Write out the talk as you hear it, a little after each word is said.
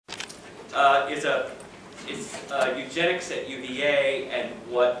is eugenics at UVA, and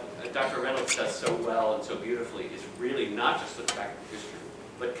what Dr. Reynolds does so well and so beautifully is really not just look back at history,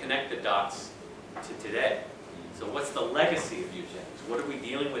 but connect the dots to today. So what's the legacy of eugenics? What are we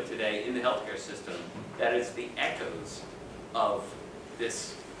dealing with today in the healthcare system that is the echoes of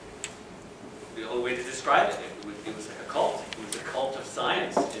this? The only way to describe it, it was like a cult. It was a cult of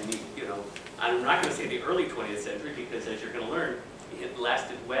science. And I'm not going to say the early 20th century because, as you're going to learn, it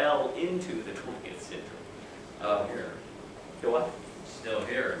lasted well into the 20th century. Here. The what? Still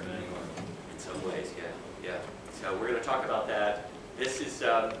here in many ways. In some ways, yeah. So we're going to talk about that. This is,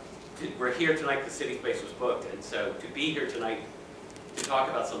 we're here tonight because City Space was booked, and so to be here tonight to talk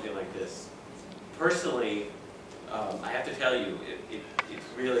about something like this, personally, I have to tell you,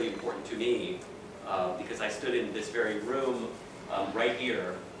 it's really important to me because I stood in this very room right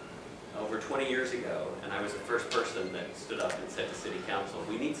here over 20 years ago, and I was the first person that stood up and said to City Council,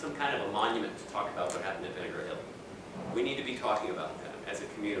 we need some kind of a monument to talk about what happened at Vinegar Hill. We need to be talking about that as a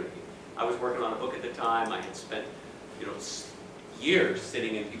community. I was working on a book at the time. I had spent, years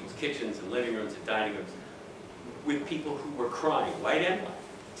sitting in people's kitchens and living rooms and dining rooms with people who were crying, white and black,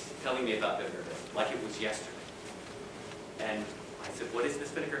 telling me about Vinegar Hill, like it was yesterday. And I said, what is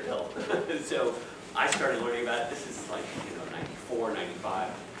this Vinegar Hill? So I started learning about it. This is like, 94, 95.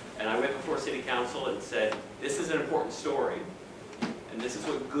 And I went before City Council and said, this is an important story, and this is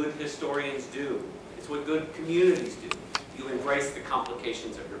what good historians do. It's what good communities do. You embrace the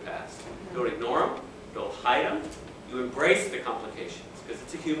complications of your past. You don't ignore them, you don't hide them, you embrace the complications, because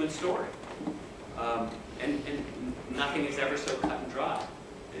it's a human story. And nothing is ever so cut and dry.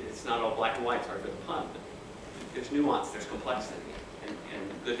 It's not all black and white, sorry for the pun, but there's nuance, there's complexity, and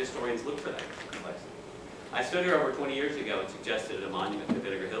good historians look for that complexity. I stood here over 20 years ago and suggested a monument to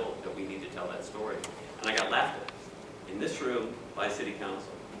Vinegar Hill that we need to tell that story. And I got laughed at in this room by City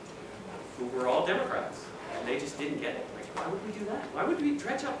Council, who were all Democrats. And they just didn't get it. Like, why would we do that? Why would we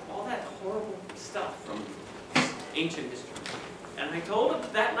dredge up all that horrible stuff from ancient history? And I told them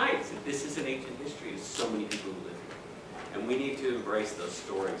that night, I said, this is an ancient history of so many people who live here. And we need to embrace those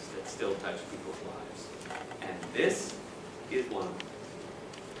stories that still touch people's lives. And this is one of them.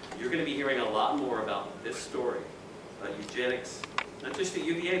 You're going to be hearing a lot more about this story, about eugenics, not just at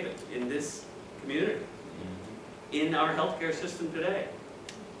UVA, but in this community, in our healthcare system today.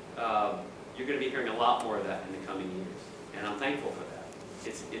 You're going to be hearing a lot more of that in the coming years, and I'm thankful for that.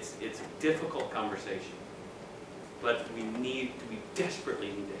 It's a difficult conversation, but we desperately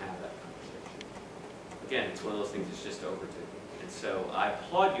need to have that conversation. Again, it's one of those things that's just overdue, and so I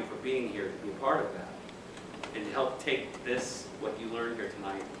applaud you for being here to be a part of that, and to help take this, what you learned here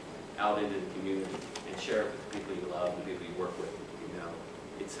tonight, out into the community and share it with the people you love, the people you work with,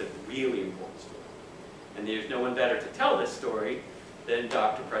 It's a really important story. And there's no one better to tell this story than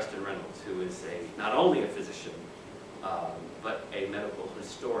Dr. Preston Reynolds, who is not only a physician, but a medical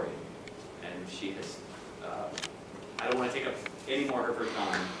historian. And she has, I don't want to take up any more of her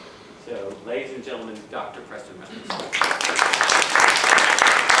time. So, ladies and gentlemen, Dr. Preston Reynolds.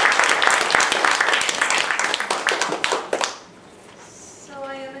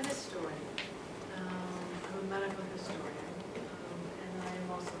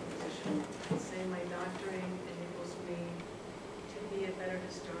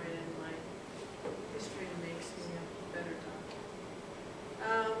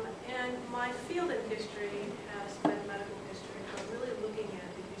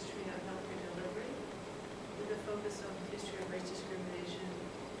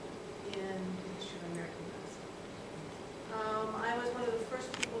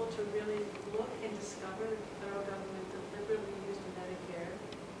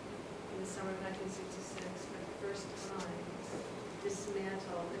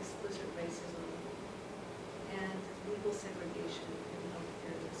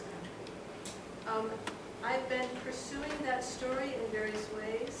 I've been pursuing that story in various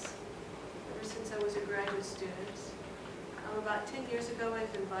ways ever since I was a graduate student. About 10 years ago, I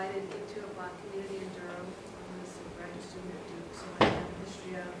was invited into a black community in Durham. I was a graduate student at Duke, so I had a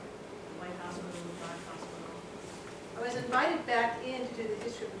history of the White Hospital and the Black Hospital. I was invited back in to do the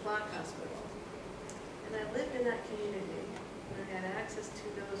history of the Black Hospital. And I lived in that community, and I had access to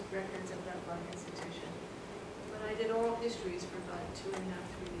those records of that black institution. But I did oral histories for about 2.5, 3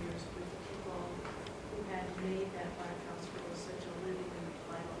 years with people who had made that Black Hospital such a living and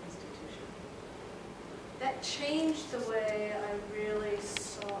vital institution. That changed the way I really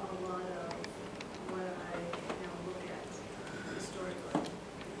saw a lot of what I now look at historically.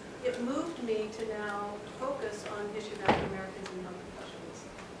 It moved me to now focus on history of African Americans and health professionals.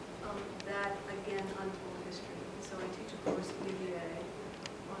 That, again, untold history. So I teach a course at UVA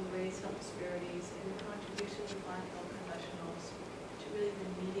on race, health disparities and the contribution of Black health professionals to really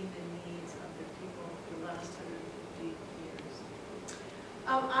been meeting the needs of the people for the last 150 years.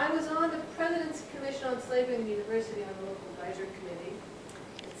 I was on the President's Commission on Slavery in the University on the local advisory committee.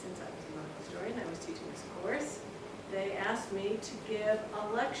 And since I was a medical historian, I was teaching this course. They asked me to give a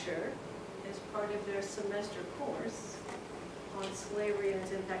lecture as part of their semester course on slavery and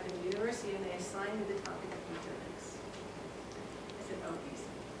its impact on the university, and they assigned me the topic of eugenics. I said, oh,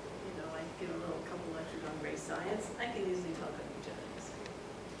 easy. You know, I give a couple lectures on race science. I can easily talk on eugenics.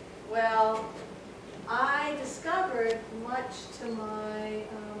 Well, I discovered, much to my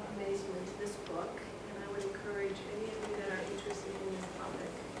amazement, this book, and I would encourage any of you that are interested in this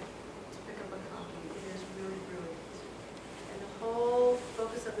topic to pick up a copy. It is really brilliant. And the whole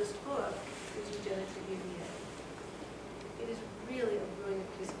focus of this book is eugenics at UVA. It is really a brilliant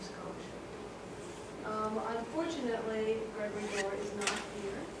piece of scholarship. Unfortunately, Gregory Moore is not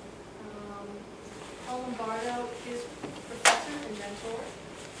here. Paul Lombardo, his professor and mentor,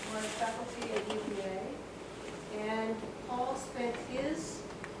 was faculty at UVA, and Paul spent his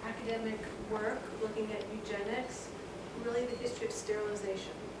academic work looking at eugenics, really the history of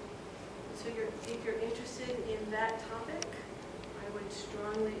sterilization. So if you're interested in that topic, I would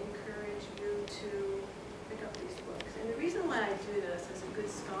strongly encourage you to pick up these books. And the reason why I do this as a good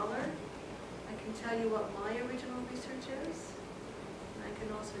scholar, I can tell you what my original research is, and I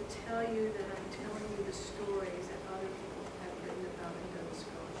can also tell you that I'm telling you the stories that other people have written about and done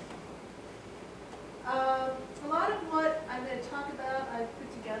scholarship. A lot of what I'm going to talk about I've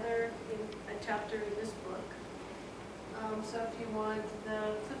put together in a chapter in this book. So if you want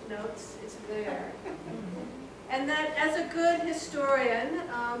the clip notes, it's there. And that as a good historian,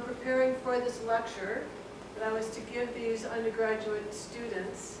 preparing for this lecture that I was to give these undergraduate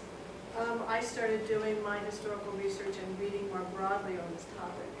students, I started doing my historical research and reading more broadly on this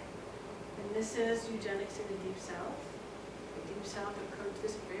topic. And this is eugenics in the Deep South. The Deep South approached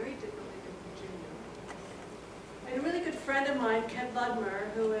this very differently than Virginia. And a really good friend of mine, Ken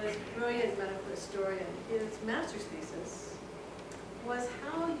Ludmer, who is a brilliant medical historian, his master's thesis was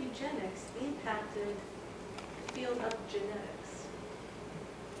how eugenics impacted the field of genetics.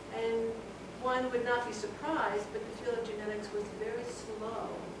 And one would not be surprised, but the field of genetics was very slow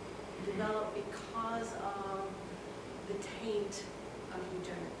to develop because of the taint of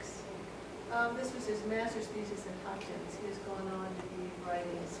eugenics. This was his master's thesis at Hopkins. He has gone on to be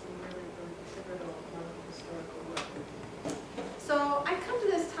writing some really, really pivotal medical historical work. So I come to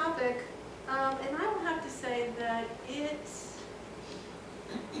this topic, and I will have to say that it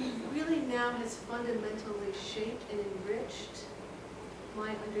really now has fundamentally shaped and enriched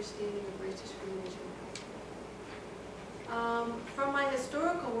my understanding of race discrimination in healthcare. From my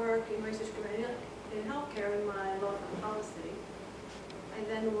historical work in race discrimination in healthcare in my law firm policy, I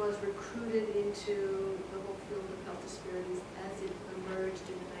then was recruited into the whole field of health disparities as it emerged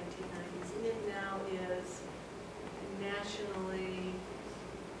in the 1990s, and it now is a nationally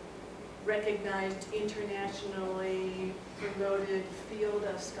recognized, internationally promoted field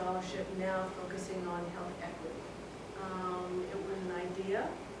of scholarship now focusing on health equity. It was an idea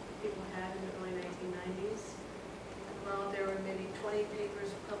people had in the early 1990s. Well, there were maybe 20 papers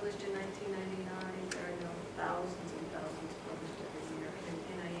published in 1999. There are now thousands and thousands published every year, and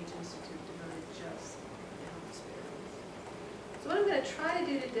NIH Institute devoted just to health disparities. So what I'm going to try to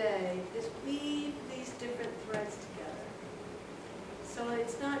do today is weave these different threads together. So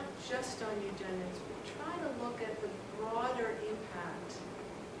it's not just on eugenics, but try to look at the broader impact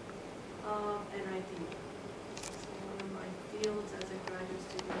of an idea. So one of my fields as a graduate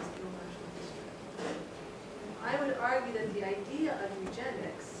student is international history. I would argue that the idea of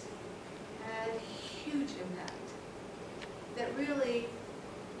eugenics had huge impact that really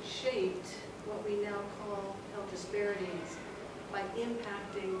shaped what we now call health disparities by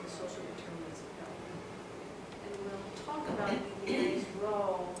impacting the social determinants of health. And we'll talk about UVA's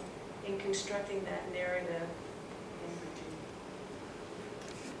role in constructing that narrative in Virginia.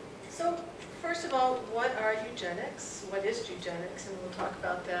 So, first of all, what are eugenics? What is eugenics? And we'll talk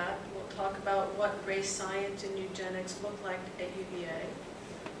about that. We'll talk about what race science and eugenics look like at UVA.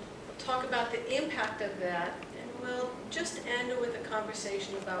 We'll talk about the impact of that, and we'll just end with a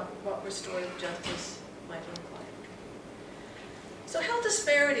conversation about what restorative justice might look like. So health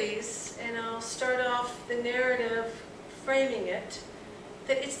disparities, and I'll start off the narrative framing it,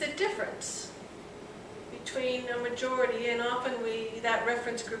 that it's the difference between a majority, and often that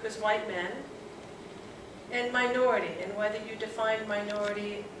reference group is white men, and minority, and whether you define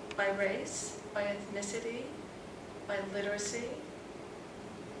minority by race, by ethnicity, by literacy,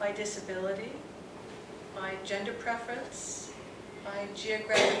 by disability, by gender preference, by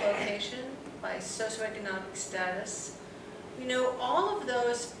geographic location, by socioeconomic status. You know, all of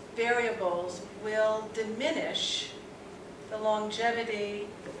those variables will diminish the longevity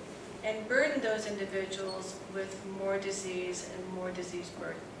and burden those individuals with more disease and more disease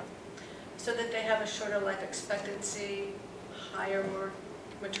burden, so that they have a shorter life expectancy, higher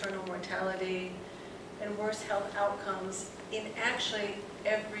maternal mortality, and worse health outcomes in actually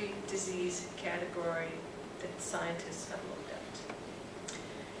every disease category that scientists have looked at.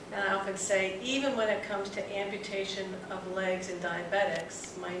 And I often say, even when it comes to amputation of legs in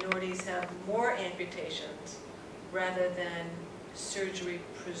diabetics, minorities have more amputations rather than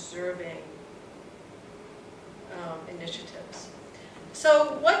surgery-preserving initiatives.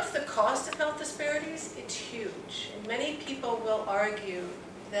 So what's the cost of health disparities? It's huge. And many people will argue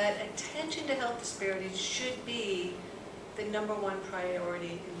that attention to health disparities should be the #1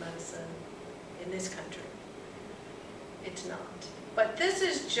 priority in medicine in this country. It's not. But this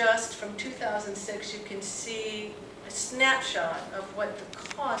is just from 2006. You can see a snapshot of what the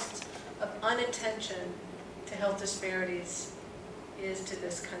cost of unattention to health disparities is to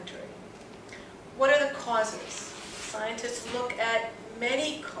this country. What are the causes? Scientists look at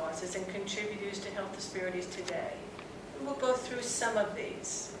many causes and contributors to health disparities today. And we'll go through some of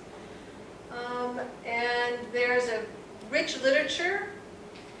these. And there's a rich literature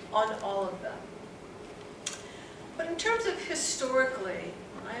on all of them. But in terms of historically,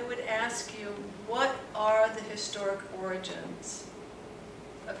 I would ask you, what are the historic origins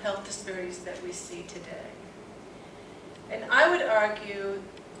of health disparities that we see today? And I would argue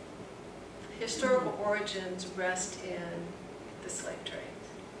historical origins rest in the slave trade,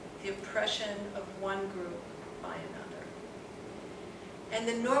 the oppression of one group by another, and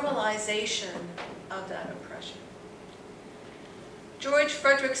the normalization of that oppression. George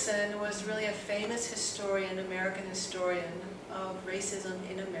Frederickson was really a famous historian, American historian of racism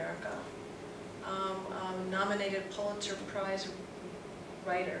in America, nominated Pulitzer Prize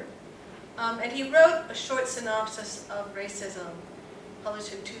writer. And he wrote a short synopsis of racism,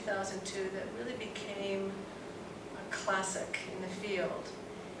 published in 2002, that really became a classic in the field.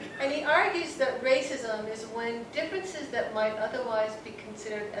 And he argues that racism is when differences that might otherwise be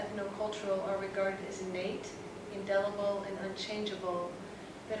considered ethnocultural are regarded as innate, indelible, and unchangeable,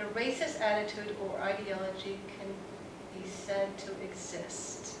 that a racist attitude or ideology can be said to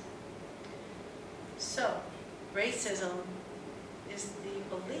exist. So, racism is the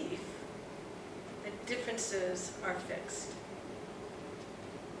belief that differences are fixed.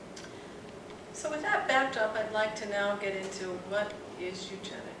 So with that backdrop, I'd like to now get into what is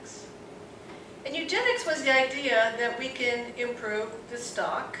eugenics. And eugenics was the idea that we can improve the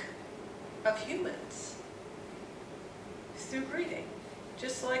stock of humans through breeding.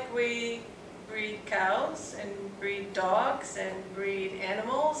 Just like we breed cows and breed dogs and breed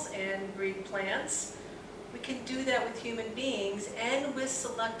animals and breed plants, we can do that with human beings, and with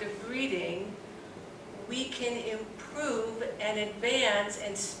selective breeding, we can improve and advance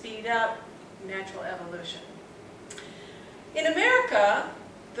and speed up natural evolution. In America,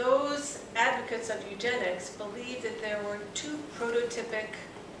 those advocates of eugenics believed that there were two prototypic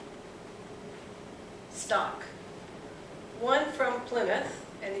stock. One from Plymouth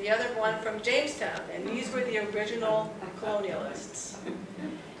and the other one from Jamestown, and these were the original colonialists.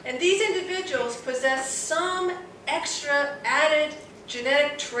 And these individuals possessed some extra added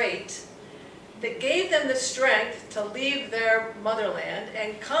genetic trait that gave them the strength to leave their motherland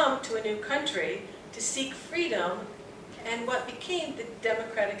and come to a new country to seek freedom and what became the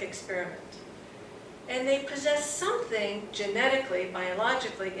democratic experiment. And they possessed something genetically,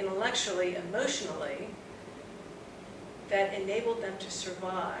 biologically, intellectually, emotionally that enabled them to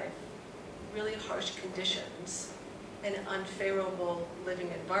survive really harsh conditions and unfavorable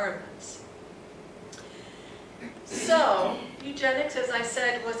living environments. So, eugenics, as I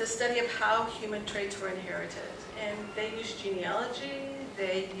said, was a study of how human traits were inherited. And they used genealogy,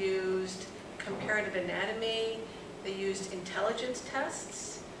 they used comparative anatomy, they used intelligence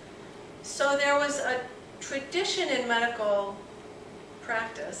tests. So there was a tradition in medical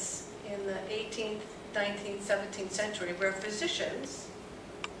practice in the 18th, 19th, 17th century where physicians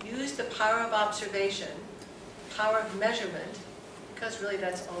used the power of observation, power of measurement, because really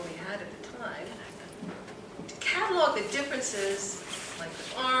that's all we had at the time, to catalog the differences, like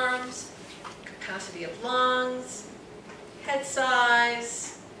the arms, capacity of lungs, head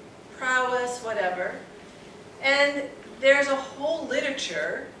size, prowess, whatever. And there's a whole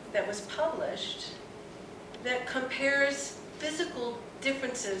literature that was published that compares physical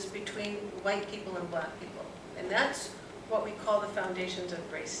differences between white people and black people. And that's what we call the foundations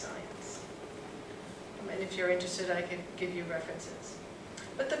of race science. And if you're interested, I can give you references.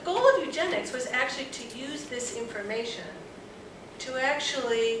 But the goal of eugenics was actually to use this information to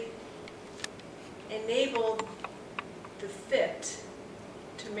actually enable the fit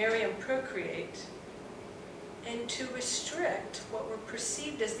to marry and procreate, and to restrict what were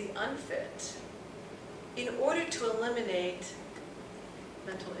perceived as the unfit in order to eliminate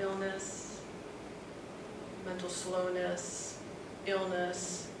mental illness, mental slowness,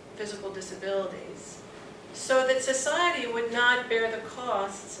 illness, physical disabilities, so that society would not bear the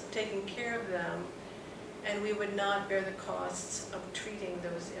costs of taking care of them, and we would not bear the costs of treating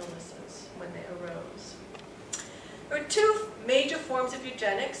those illnesses when they arose. There were two major forms of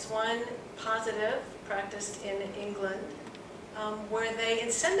eugenics. One, positive, practiced in England, where they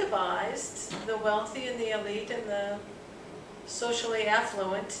incentivized the wealthy and the elite and the socially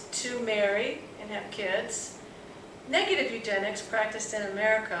affluent to marry and have kids. Negative eugenics, practiced in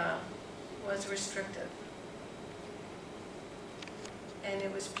America, was restrictive. And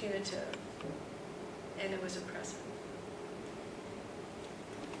it was punitive. And it was oppressive.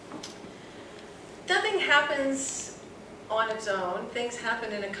 Nothing happens on its own. Things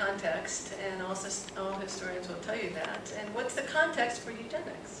happen in a context, and also all historians will tell you that. And what's the context for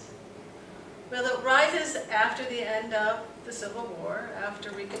eugenics? Well, it rises after the end of the Civil War, after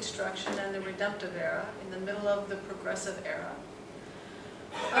Reconstruction and the Redemptive era, in the middle of the Progressive era.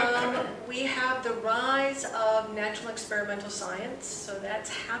 We have the rise of natural experimental science, so that's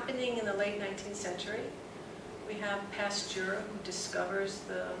happening in the late 19th century. We have Pasteur, who discovers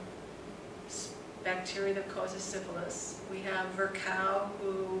the bacteria that causes syphilis. We have Virchow,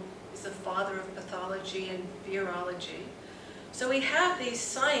 who is the father of pathology and virology. So we have these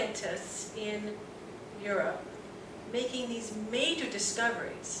scientists in Europe making these major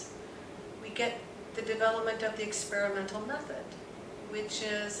discoveries. We get the development of the experimental method, which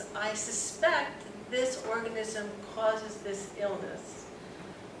is, I suspect this organism causes this illness.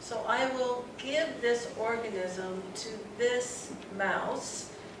 So I will give this organism to this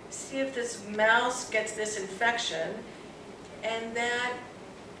mouse, see if this mouse gets this infection, and that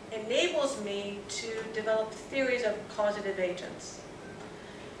enables me to develop theories of causative agents.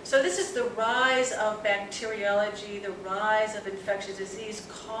 So this is the rise of bacteriology, the rise of infectious disease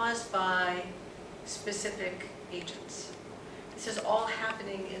caused by specific agents. This is all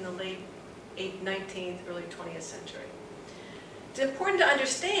happening in the late 19th, early 20th century. It's important to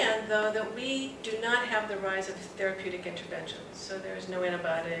understand, though, that we do not have the rise of therapeutic interventions. So there's no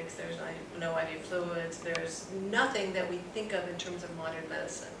antibiotics, there's no IV fluids, there's nothing that we think of in terms of modern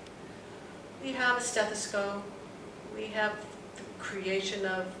medicine. We have a stethoscope, we have the creation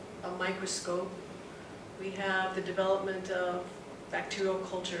of a microscope, we have the development of bacterial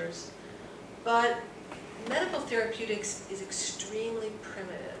cultures, but medical therapeutics is extremely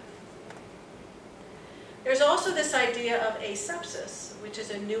primitive. There's also this idea of asepsis, which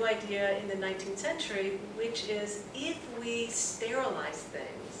is a new idea in the 19th century, which is if we sterilize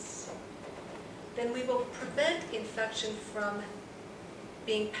things, then we will prevent infection from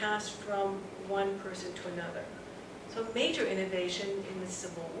being passed from one person to another. So major innovation in the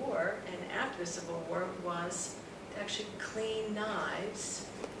Civil War and after the Civil War was to actually clean knives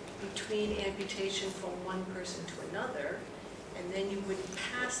between amputation from one person to another, and then you would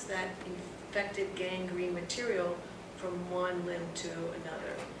pass that infected gangrene material from one limb to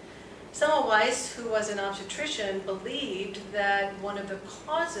another. Semmelweis, who was an obstetrician, believed that one of the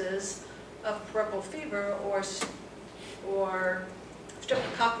causes of puerperal fever or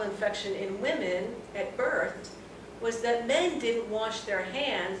streptococcal infection in women at birth was that men didn't wash their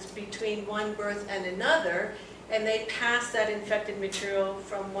hands between one birth and another, and they passed that infected material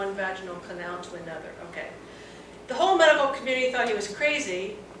from one vaginal canal to another. Okay. The whole medical community thought he was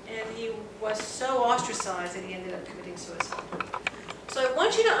crazy, and he was so ostracized that he ended up committing suicide. So I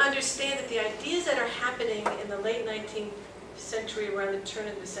want you to understand that the ideas that are happening in the late 19th century, around the turn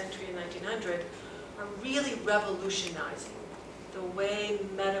of the century in 1900, are really revolutionizing the way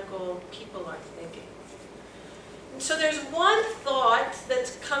medical people are thinking. And so there's one thought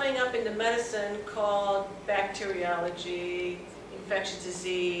that's coming up into medicine called bacteriology, infectious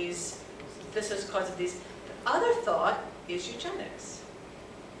disease, this is the cause of these. The other thought is eugenics.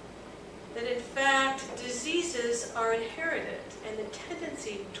 That in fact, diseases are inherited, and the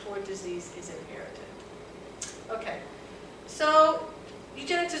tendency toward disease is inherited. Okay, so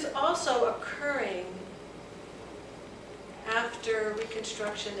eugenics is also occurring after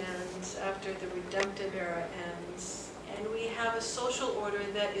Reconstruction ends, after the Redemptive era ends, and we have a social order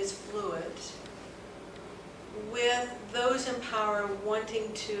that is fluid, with those in power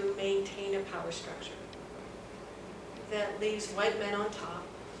wanting to maintain a power structure that leaves white men on top,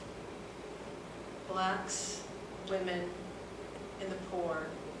 blacks, women, and the poor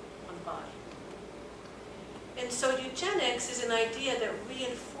on the bottom. And so eugenics is an idea that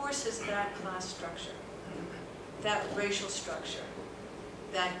reinforces that class structure, that racial structure,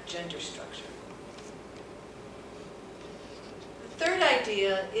 that gender structure. The third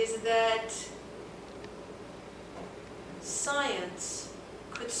idea is that science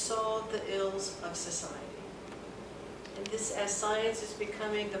could solve the ills of society. And this, as science is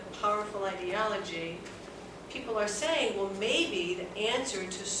becoming the powerful ideology, people are saying, well, maybe the answer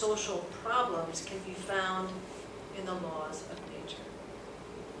to social problems can be found in the laws of nature.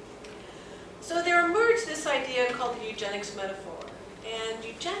 So there emerged this idea called the eugenics metaphor. And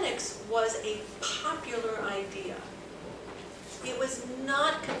eugenics was a popular idea. It was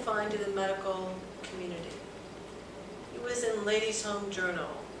not confined to the medical community. It was in Ladies' Home Journal.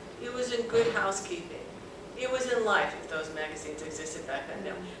 It was in Good Housekeeping. It was in Life, if those magazines existed back then.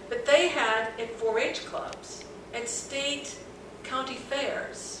 No. But they had at 4-H clubs, at state county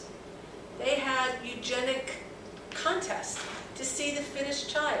fairs. They had eugenic contests to see the fittest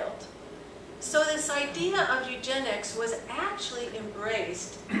child. So this idea of eugenics was actually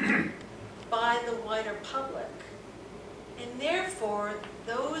embraced by the wider public. And therefore,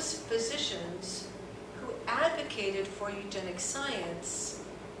 those physicians who advocated for eugenic science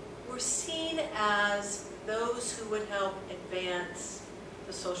were seen as those who would help advance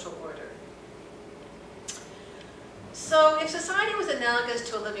the social order. So if society was analogous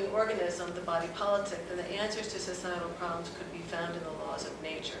to a living organism, the body politic, then the answers to societal problems could be found in the laws of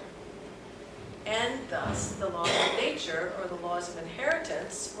nature. And thus, the laws of nature, or the laws of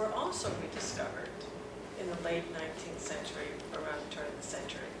inheritance, were also rediscovered in the late 19th century, around the turn of the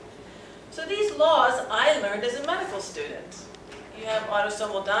century. So these laws I learned as a medical student. You have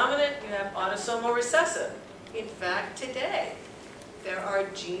autosomal dominant, you have autosomal recessive. In fact, today, there are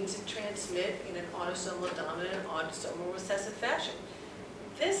genes that transmit in an autosomal dominant and autosomal recessive fashion.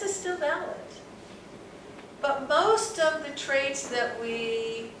 This is still valid. But most of the traits that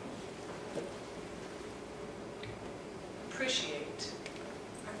we appreciate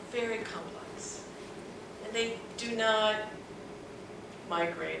are very complex. And they do not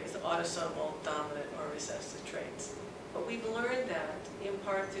migrate as autosomal dominant or recessive traits. But we've learned that in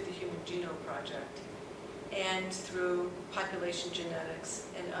part through the Human Genome Project and through population genetics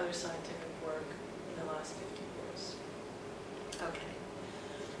and other scientific work in the last 50 years. Okay.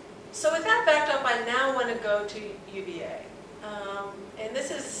 So with that backdrop, I now want to go to UVA. And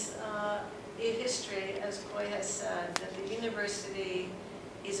this is a history, as Coy has said, that the university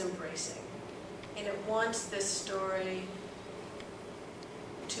is embracing. And it wants this story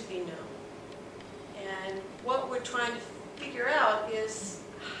to be known. And what we're trying to figure out is,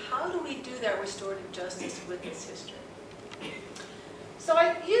 how do we do that restorative justice with this history? So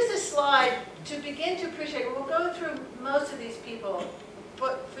I use this slide to begin to appreciate, we'll go through most of these people,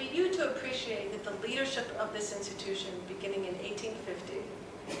 but for you to appreciate that the leadership of this institution, beginning in 1850,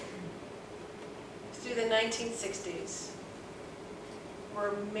 through the 1960s,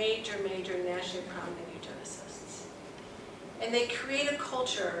 were major, major nationally prominent eugenicists. And they create a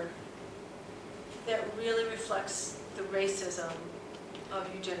culture that really reflects the racism of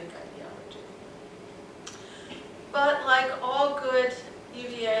eugenic ideology. But like all good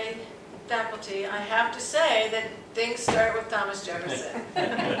UVA faculty, I have to say that things start with Thomas Jefferson.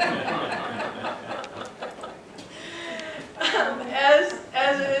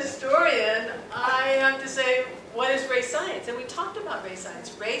 As a historian, I have to say, what is race science? And we talked about race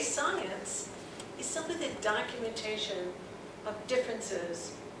science. Race science is simply the documentation of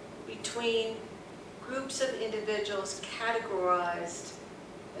differences between groups of individuals categorized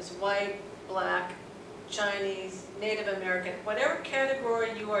as white, black, Chinese, Native American, whatever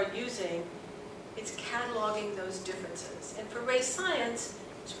category you are using, it's cataloging those differences. And for race science,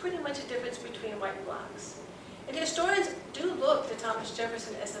 it's pretty much a difference between white and blacks. And historians do look to Thomas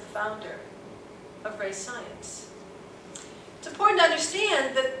Jefferson as the founder of race science. It's important to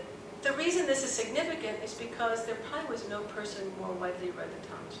understand that the reason this is significant is because there probably was no person more widely read than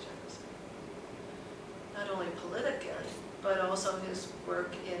Thomas Jefferson. Not only politically, but also his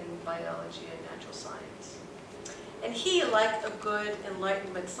work in biology and natural science. And he, like a good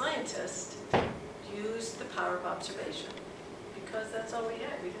Enlightenment scientist, used the power of observation, because that's all we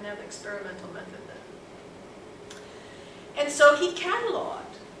had. We didn't have the experimental method then. And so he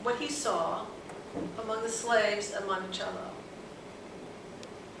cataloged what he saw among the slaves at Monticello.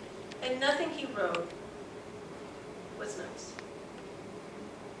 And nothing he wrote was nice.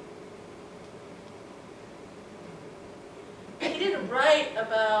 He didn't write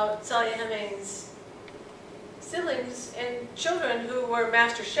about Sally Hemings' siblings and children who were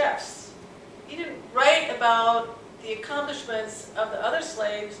master chefs. He didn't write about the accomplishments of the other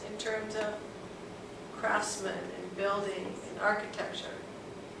slaves in terms of craftsmen and building and architecture.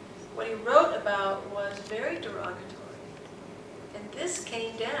 What he wrote about was very derogatory. And this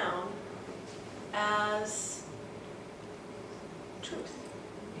came down as truth.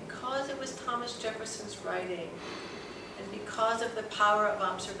 Because it was Thomas Jefferson's writing, and because of the power of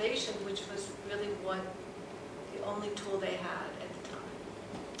observation, which was really what the only tool they had at the time.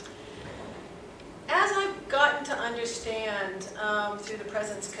 As I've gotten to understand through the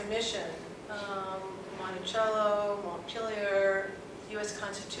President's Commission, Monticello, Montpelier, U.S.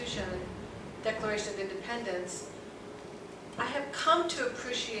 Constitution, Declaration of Independence, I have come to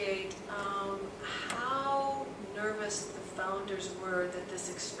appreciate how nervous the founders were that this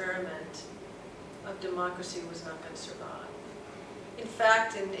experiment of democracy was not going to survive. In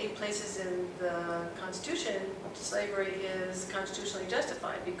fact, in 8 places in the Constitution, slavery is constitutionally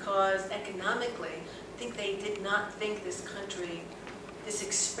justified because economically, I think they did not think this country, this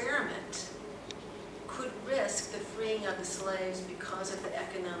experiment, could risk the freeing of the slaves because of the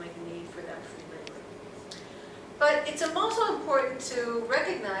economic need for that free labor. But it's also important to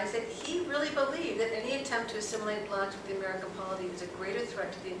recognize that he really believed that any attempt to assimilate blacks with the American polity is a greater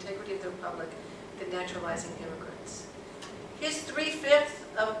threat to the integrity of the republic than naturalizing immigrants. His 3/5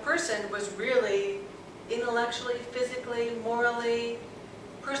 of a person was really intellectually, physically, morally,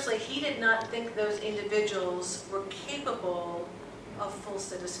 personally, he did not think those individuals were capable of full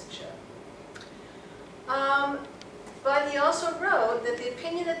citizenship. But he also wrote that the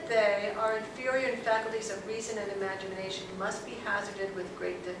opinion that they are inferior in faculties of reason and imagination must be hazarded with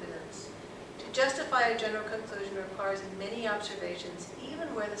great diffidence. To justify a general conclusion requires many observations,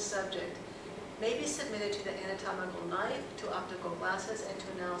 even where the subject may be submitted to the anatomical knife, to optical glasses, and to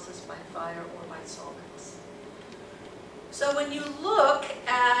analysis by fire or by solvents. So when you look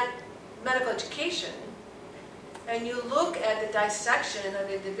at medical education, and you look at the dissection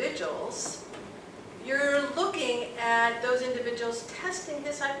of individuals, you're looking at those individuals testing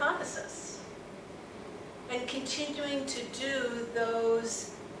his hypothesis and continuing to do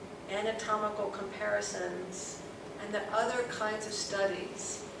those anatomical comparisons and the other kinds of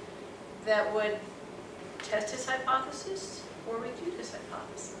studies that would test his hypothesis or refute his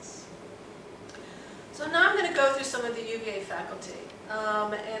hypothesis. So now I'm going to go through some of the UVA faculty.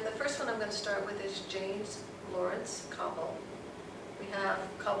 And the first one I'm going to start with is James Lawrence Cobble. We have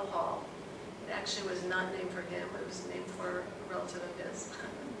Cobble Hall. It actually was not named for him, it was named for a relative of his.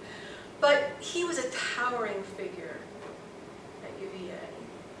 But he was a towering figure at UVA.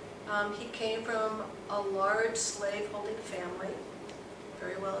 He came from a large slave-holding family,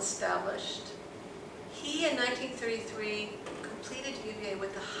 very well established. He, in 1933, completed UVA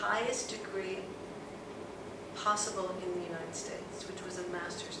with the highest degree possible in the United States, which was a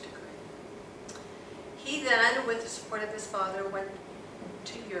master's degree. He then, with the support of his father, went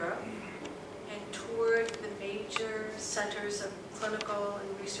to Europe and toured the major centers of clinical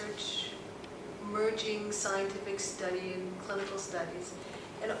and research, merging scientific study and clinical studies.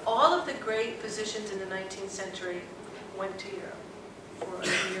 And all of the great physicians in the 19th century went to Europe for a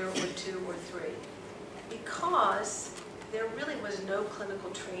year or 2 or 3, because there really was no clinical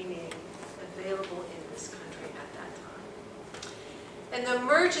training available in this country at that time. And the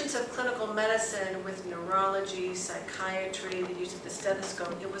emergence of clinical medicine with neurology, psychiatry, the use of the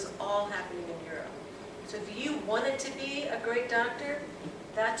stethoscope, it was all happening in Europe. So if you wanted to be a great doctor,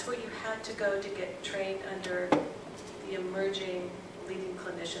 that's where you had to go to get trained under the emerging leading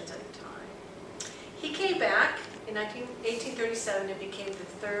clinicians at the time. He came back in 1837 and became the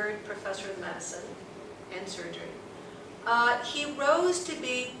 3rd professor of medicine and surgery. He rose to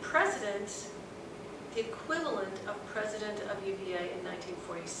be president, the equivalent of president of UVA in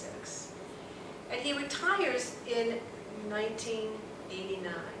 1946. And he retires in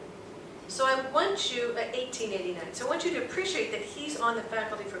 1989. So I want you, 1889, so I want you to appreciate that he's on the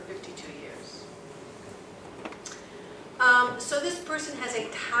faculty for 52 years. So this person has a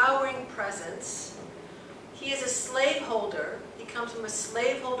towering presence. He is a slaveholder. He comes from a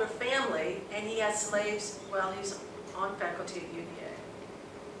slaveholder family, and he has slaves while he's on faculty at UVA.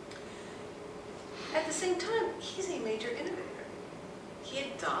 At the same time, he's a major innovator. He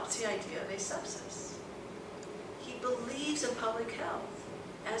adopts the idea of asepsis. He believes in public health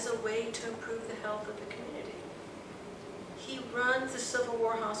as a way to improve the health of the community. He runs the Civil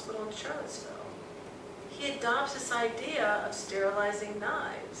War hospital in Charlottesville. He adopts this idea of sterilizing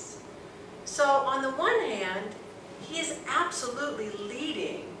knives. So on the one hand, he is absolutely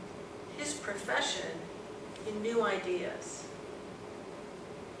leading his profession in new ideas.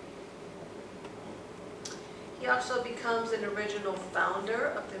 He also becomes an original founder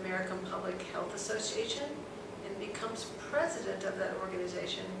of the American Public Health Association and becomes president of that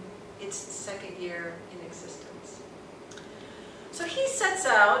organization its second year in existence. So he sets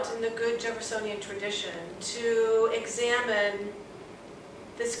out, in the good Jeffersonian tradition, to examine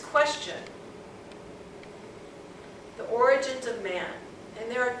this question, the origins of man.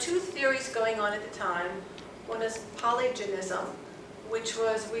 And there are two theories going on at the time. One is polygenism, which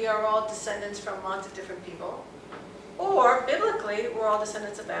was we are all descendants from lots of different people. Or, biblically, we're all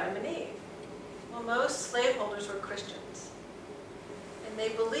descendants of Adam and Eve. Well, most slaveholders were Christians. And they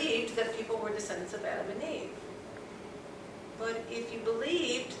believed that people were descendants of Adam and Eve. But if you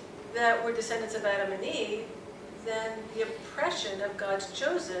believed that we're descendants of Adam and Eve, then the oppression of God's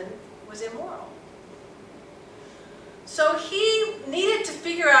chosen was immoral. So he needed to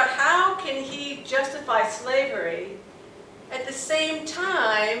figure out how can he justify slavery, at the same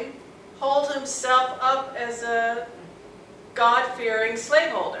time hold himself up as a God-fearing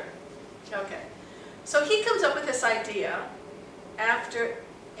slaveholder. Okay, so he comes up with this idea after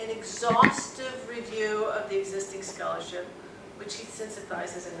an exhaustive review of the existing scholarship, which he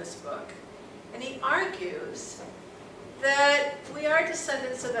synthesizes in this book. And he argues that we are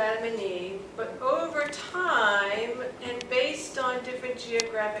descendants of Adam and Eve, but over time, and based on different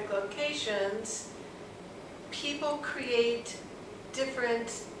geographic locations, people create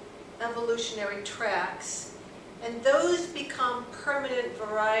different evolutionary tracks, and those become permanent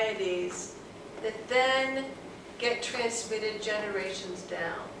varieties that then get transmitted generations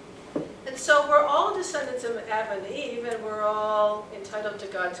down. And so we're all descendants of Adam and Eve, and we're all entitled to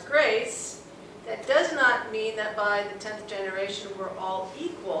God's grace. That does not mean that by the 10th generation we're all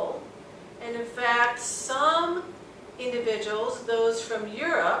equal. And in fact, some individuals, those from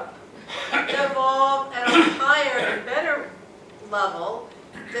Europe, evolved at a higher and better level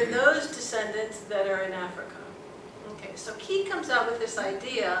than those descendants that are in Africa. Okay, so he comes out with this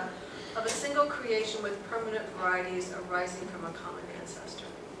idea of a single creation with permanent varieties arising from a common ancestor.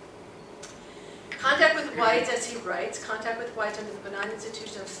 Contact with whites, as he writes, contact with whites under the benign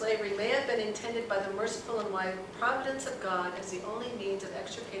institution of slavery may have been intended by the merciful and wise providence of God as the only means of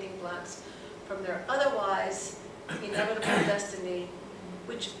extricating blacks from their otherwise inevitable destiny,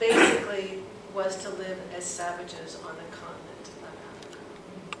 which basically was to live as savages on the continent of Africa.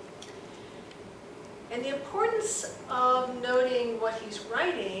 And the importance of noting what he's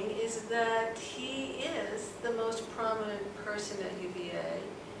writing is that he is the most prominent person at UVA.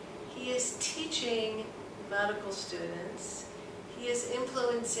 He is teaching medical students, he is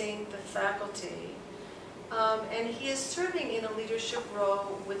influencing the faculty, and he is serving in a leadership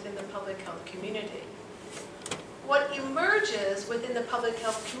role within the public health community. What emerges within the public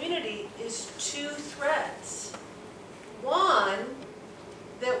health community is two threads. One,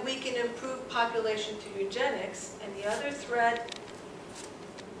 that we can improve population through eugenics, and the other thread,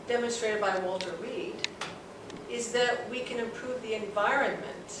 demonstrated by Walter Reed, is that we can improve the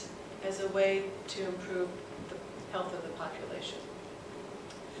environment as a way to improve the health of the population.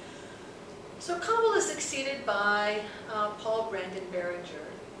 So Cobble is succeeded by Paul Brandon Barringer.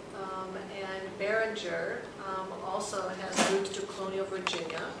 And Barringer also has roots to colonial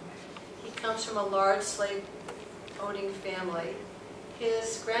Virginia. He comes from a large slave-owning family.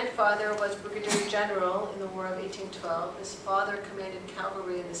 His grandfather was Brigadier General in the War of 1812. His father commanded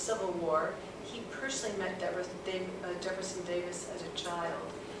cavalry in the Civil War. He personally met Jefferson Davis as a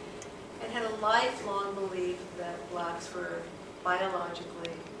child, and had a lifelong belief that blacks were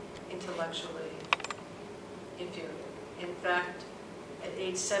biologically, intellectually inferior. In fact, at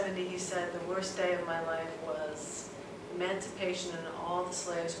age 70, he said, the worst day of my life was emancipation and all the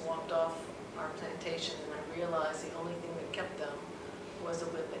slaves walked off our plantation, and I realized the only thing that kept them was a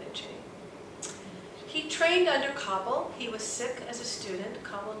whip and a chain. He trained under Cobble. He was sick as a student.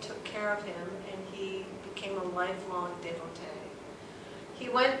 Cobble took care of him, and he became a lifelong devotee. He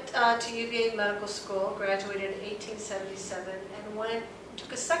went to UVA Medical School, graduated in 1877, and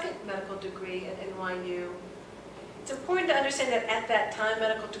took a second medical degree at NYU. It's important to understand that at that time,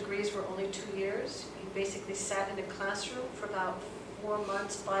 medical degrees were only 2 years. You basically sat in a classroom for about 4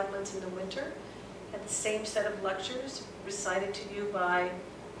 months, 5 months in the winter, had the same set of lectures recited to you by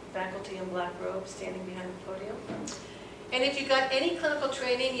faculty in black robes standing behind the podium. And if you got any clinical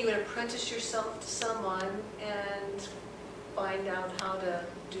training, you would apprentice yourself to someone and find out how to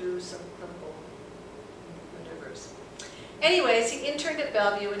do some clinical maneuvers. Anyways, he interned at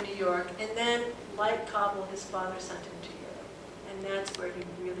Bellevue in New York, and then, like Cobble, his father sent him to Europe. And that's where he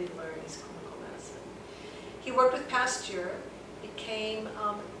really learned his clinical medicine. He worked with Pasteur, became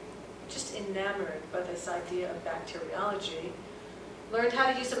just enamored by this idea of bacteriology, learned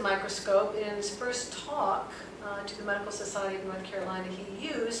how to use a microscope. In his first talk to the Medical Society of North Carolina, he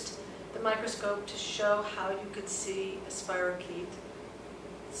used the microscope to show how you could see a spirochete,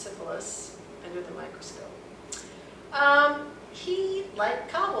 syphilis, under the microscope. He, like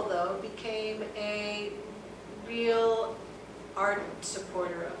Cobble though, became a real ardent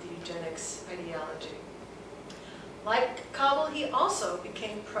supporter of the eugenics ideology. Like Cobble, he also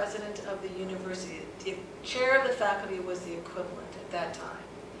became president of the university. The chair of the faculty was the equivalent at that time.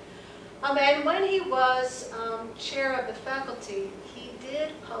 And when he was chair of the faculty, he did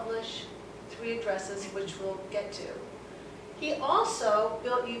publish 3 addresses, which we'll get to. He also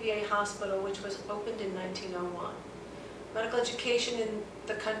built UVA Hospital, which was opened in 1901. Medical education in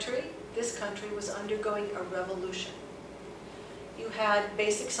the country, this country, was undergoing a revolution. You had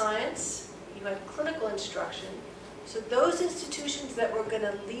basic science, you had clinical instruction, so those institutions that were going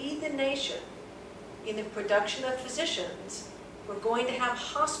to lead the nation in the production of physicians were going to have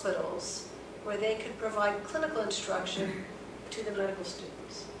hospitals where they could provide clinical instruction to the medical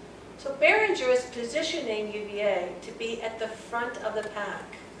students. So Behringer is positioning UVA to be at the front of the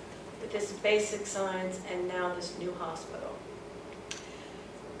pack with this basic science and now this new hospital.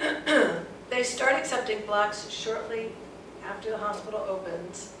 They start accepting blacks shortly after the hospital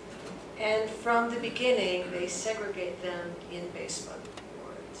opens, and from the beginning they segregate them in basement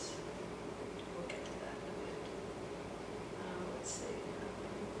wards. We'll get to that in a minute. Let's see.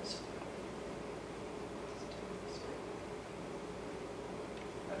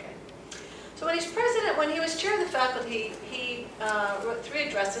 Okay. So when he's president, when he was chair of the faculty, he wrote 3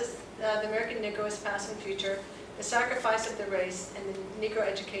 addresses: the American Negro, His Past and Future, the Sacrifice of the Race, and the Negro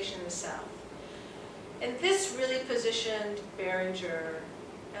Education in the South. And this really positioned Behringer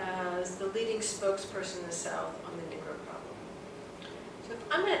as the leading spokesperson in the South on the Negro problem. So if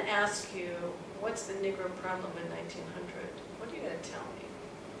I'm going to ask you, what's the Negro problem in 1900? What are you going to tell me?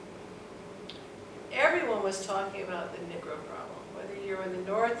 Everyone was talking about the Negro problem. Whether you're in the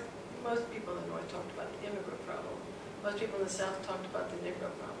North, most people in the North talked about the immigrant problem. Most people in the South talked about the Negro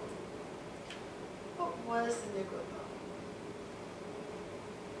problem. What was the Negro problem?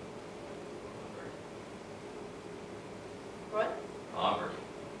 What? Poverty.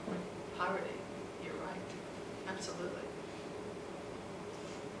 Poverty. You're right. Absolutely.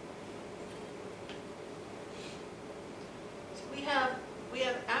 So we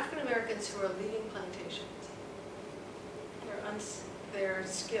have African Americans who are leading plantations. They're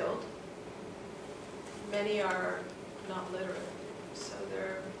skilled. Many are not literate. So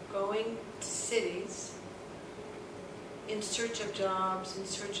they're going to cities in search of jobs, in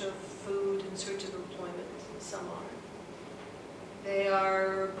search of food, in search of employment. Some are. They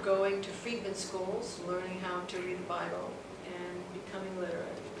are going to freedmen schools, learning how to read the Bible and becoming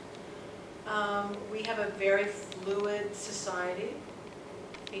literate. We have a very fluid society,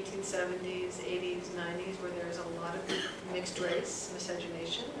 1870s, 80s, 90s, where there's a lot of mixed race,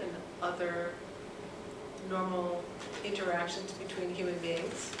 miscegenation, and other normal interactions between human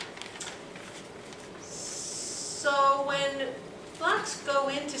beings. So when blacks go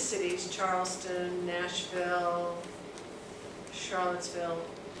into cities, Charleston, Nashville, Charlottesville,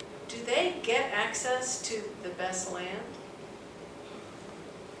 do they get access to the best land?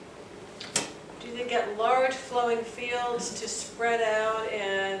 Do they get large flowing fields to spread out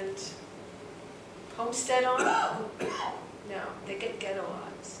and homestead on? No, they get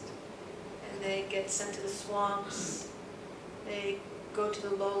ghettoized. And they get sent to the swamps. They go to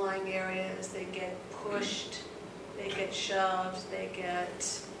the low-lying areas. They get pushed. They get shoved. They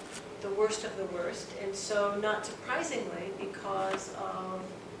get the worst of the worst. And so, not surprisingly, because of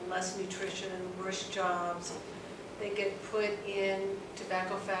less nutrition, worse jobs, they get put in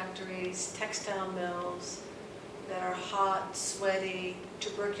tobacco factories, textile mills that are hot, sweaty.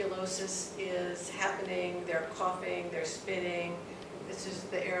 Tuberculosis is happening. They're coughing, they're spitting. This is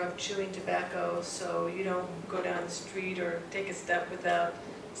the era of chewing tobacco, so you don't go down the street or take a step without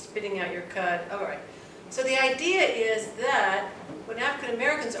spitting out your cud. All right. So the idea is that when African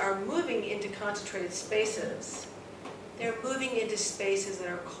Americans are moving into concentrated spaces, they're moving into spaces that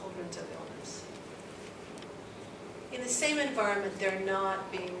are cauldrons of illness. In the same environment, they're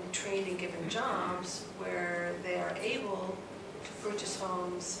not being trained and given jobs where they are able to purchase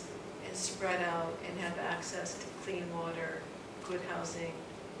homes and spread out and have access to clean water, good housing,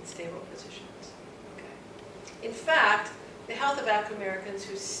 and stable positions. Okay. In fact, the health of African Americans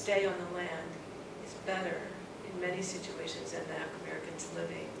who stay on the land is better in many situations than the African Americans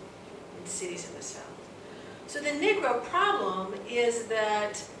living in cities in the South. So the Negro problem is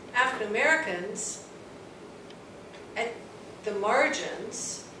that African Americans at the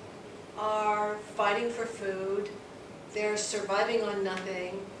margins are fighting for food, they're surviving on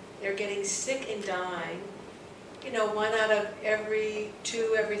nothing, they're getting sick and dying. You know, 1 out of every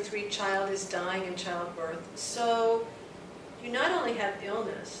 2, every 3 child is dying in childbirth. So you not only have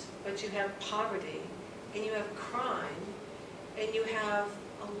illness, but you have poverty, and you have crime, and you have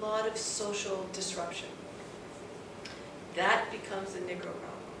a lot of social disruption. That becomes the Negro problem.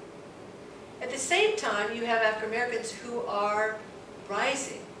 At the same time, you have African Americans who are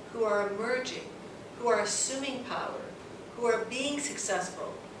rising, who are emerging, who are assuming power, who are being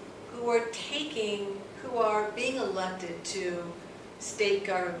successful, who are being elected to state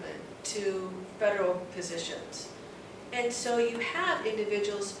government, to federal positions. And so you have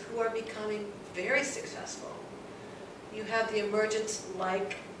individuals who are becoming very successful. You have the emergence,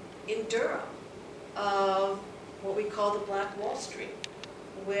 like in Durham, of what we call the Black Wall Street,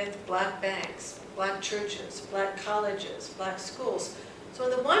 with black banks, black churches, black colleges, black schools. So on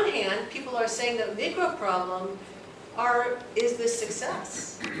the one hand, people are saying that the Negro problem is this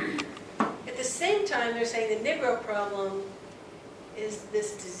success. At the same time, they're saying the Negro problem is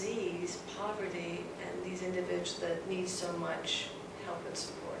this disease, poverty, and these individuals that need so much help and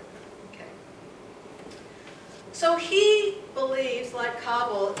support. Okay. So he believes, like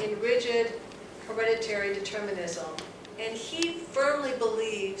Cobble, in rigid hereditary determinism, and he firmly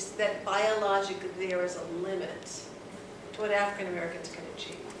believes that biologically there is a limit to what African Americans can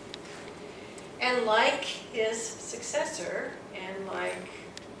achieve. And like his successor, and like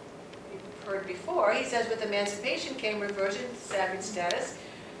you've heard before, he says with emancipation came reversion to savage status,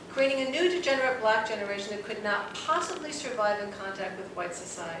 creating a new degenerate black generation that could not possibly survive in contact with white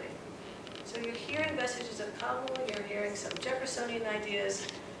society. So you're hearing messages of Cobble, you're hearing some Jeffersonian ideas,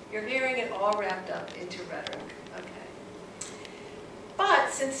 you're hearing it all wrapped up into rhetoric. Okay.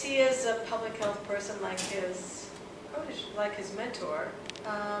 But since he is a public health person like his mentor,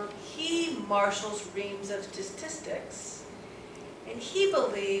 he marshals reams of statistics, and he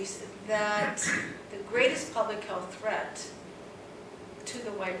believes that the greatest public health threat to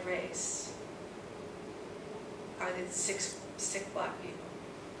the white race are the sick black people.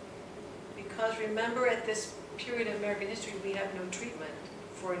 Because remember, at this period of American history, we have no treatment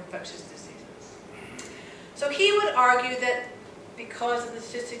for infectious diseases. So he would argue that because of the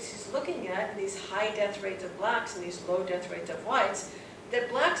statistics he's looking at, and these high death rates of blacks and these low death rates of whites, that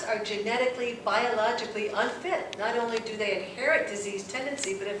blacks are genetically, biologically unfit. Not only do they inherit disease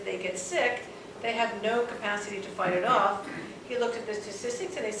tendency, but if they get sick, they have no capacity to fight it off. He looked at the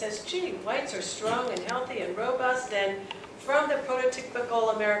statistics and he says, gee, whites are strong and healthy and robust, and from the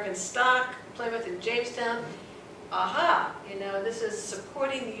prototypical American stock, Plymouth and Jamestown, aha, you know, this is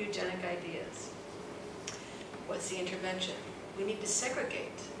supporting the eugenic ideas. What's the intervention? We need to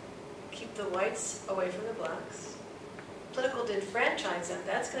segregate. Keep the whites away from the blacks. Political disenfranchisement,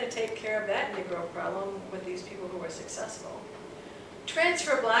 that's going to take care of that Negro problem with these people who are successful.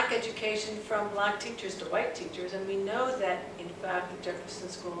 Transfer black education from black teachers to white teachers, and we know that, in fact, the Jefferson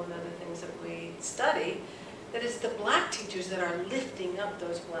School and other things that we study, that it's the black teachers that are lifting up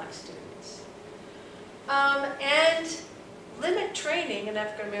those black students. And limit training in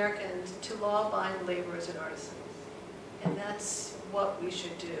African Americans to law-abiding laborers and artisans. And that's what we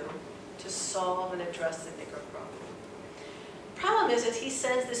should do to solve and address the Negro problem. Problem is that he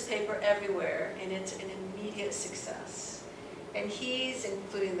sends this paper everywhere, and it's an immediate success. And he's,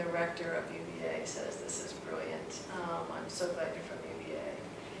 including the rector of UVA, says this is brilliant. I'm so glad you're from UVA.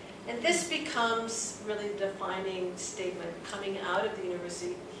 And this becomes really the defining statement coming out of the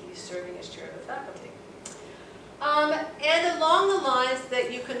university. He's serving as chair of the faculty. And along the lines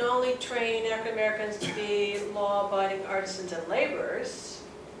that you can only train African Americans to be law-abiding artisans and laborers,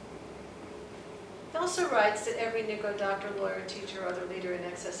 he also writes that every Negro doctor, lawyer, teacher, or other leader in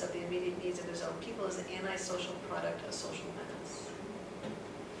excess of the immediate needs of his own people is an antisocial product of social menace.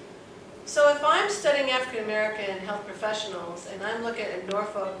 So if I'm studying African American health professionals, and I'm looking at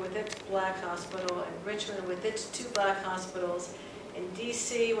Norfolk with its black hospital, and Richmond with its 2 black hospitals, and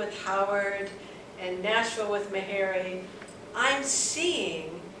DC with Howard, and Nashville with Meharry, I'm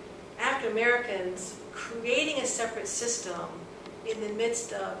seeing African Americans creating a separate system in the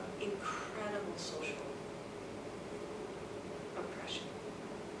midst of incredible social oppression,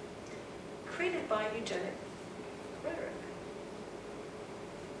 created by eugenic rhetoric.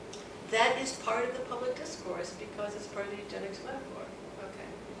 That is part of the public discourse because it's part of the eugenics metaphor. Okay.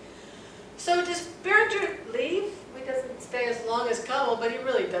 So does Behringer leave? He doesn't stay as long as Cobble, but he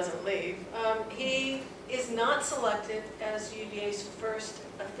really doesn't leave. He is not selected as UVA's first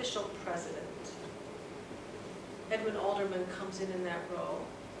official president. Edwin Alderman comes in that role.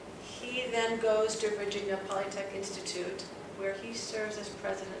 He then goes to Virginia Polytech Institute, where he serves as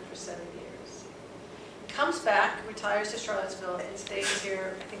president for 7 years. comes back, retires to Charlottesville, and stays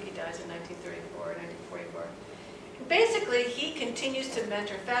here. I think he dies in 1934 or 1944. And basically, he continues to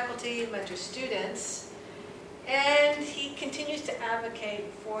mentor faculty, mentor students, and he continues to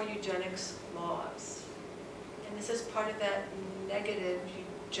advocate for eugenics laws. And this is part of that negative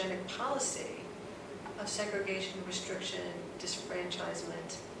eugenic policy of segregation, restriction,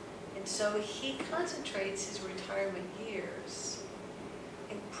 disfranchisement. And so he concentrates his retirement years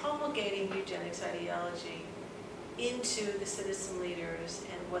in promulgating eugenics ideology into the citizen leaders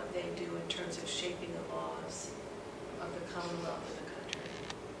and what they do in terms of shaping the laws of the Commonwealth of the country.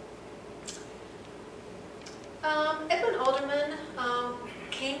 Edwin Alderman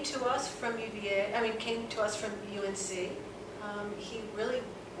came to us from UVA, came to us from UNC. He really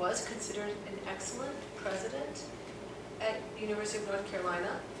was considered an excellent president at University of North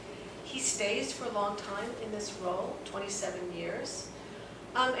Carolina. He stays for a long time in this role, 27 years.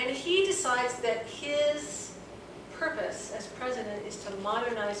 And he decides that his purpose as president is to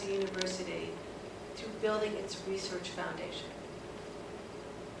modernize the university through building its research foundation.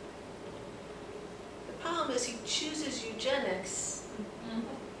 The problem is he chooses eugenics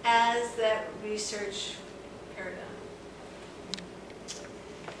as that research paradigm.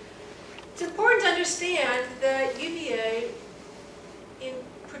 It's important to understand that UVA, in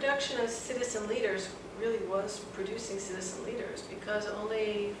production of citizen leaders, really was producing citizen leaders, because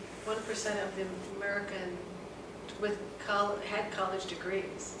only 1% of the American had college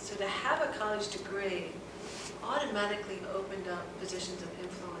degrees. So to have a college degree automatically opened up positions of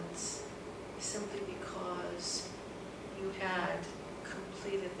influence simply because you had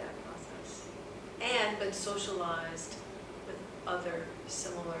completed that process and been socialized with other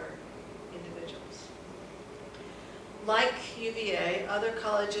similar individuals. Like UVA, other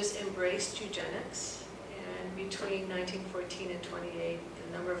colleges embraced eugenics, and between 1914 and 28,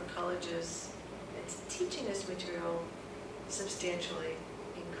 the number of colleges that's teaching this material substantially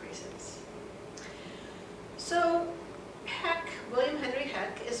increases. So Heck, William Henry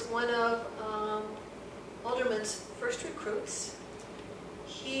Heck, is one of Alderman's first recruits.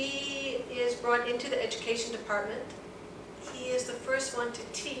 He is brought into the education department. He is the first one to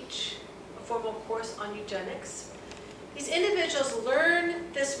teach a formal course on eugenics. These individuals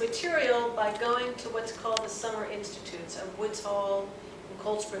learn this material by going to what's called the Summer Institutes of Woods Hole and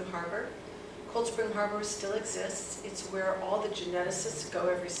Cold Spring Harbor. Cold Spring Harbor still exists. It's where all the geneticists go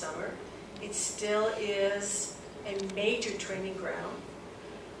every summer. It still is a major training ground.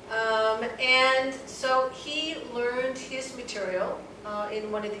 And so he learned his material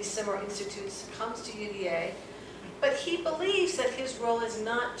in one of these summer institutes, comes to UVA, but he believes that his role is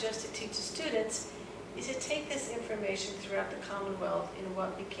not just to teach the students, is to take this information throughout the Commonwealth in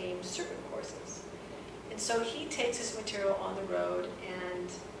what became certain courses. And so he takes this material on the road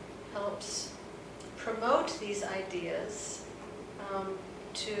and helps promote these ideas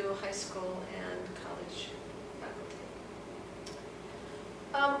to high school and college faculty.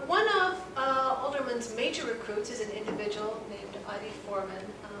 One of Alderman's major recruits is an individual named Ivy Foreman,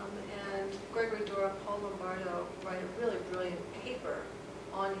 and Gregory Dora, Paul Lombardo write a really brilliant paper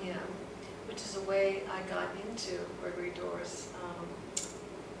on him, which is a way I got into Gregory Dora's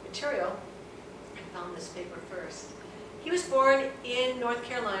material. I found this paper first. He was born in North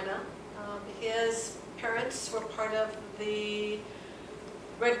Carolina. His parents were part of the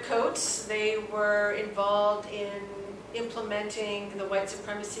Redcoats. They were involved in implementing the white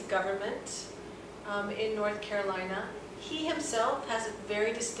supremacy government in North Carolina. He himself has a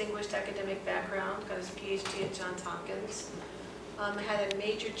very distinguished academic background, got his PhD at Johns Hopkins, had a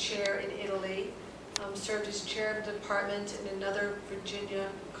major chair in Italy, served as chair of the department in another Virginia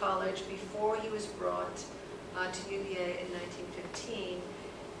college before he was brought to UVA in 1915.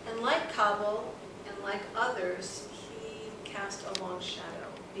 And like Cobble and like others, he cast a long shadow,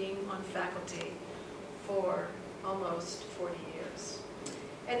 being on faculty for almost 40 years.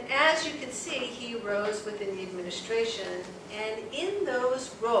 And as you can see, he rose within the administration, and in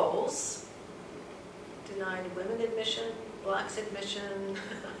those roles, denied women admission, blacks admission,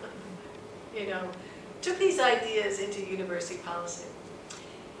 took these ideas into university policy.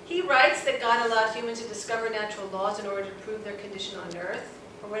 He writes that God allowed humans to discover natural laws in order to prove their condition on earth.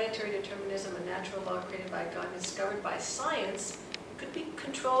 Hereditary determinism, a natural law created by God and discovered by science, could be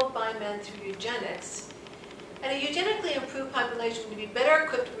controlled by men through eugenics. And a eugenically improved population would be better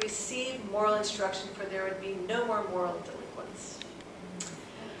equipped to receive moral instruction, for there would be no more moral delinquents.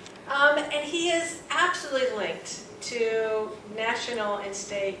 And he is absolutely linked to national and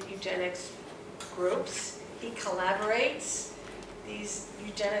state eugenics groups. He collaborates. these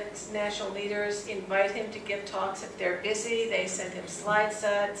eugenics national leaders invite him to give talks if they're busy. They send him slide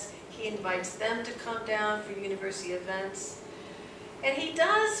sets. He invites them to come down for university events. And he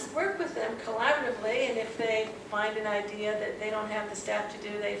does work with them collaboratively, and if they find an idea that they don't have the staff to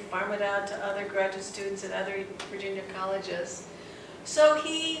do, they farm it out to other graduate students at other Virginia colleges. So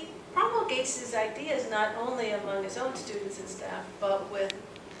he promulgates his ideas not only among his own students and staff, but with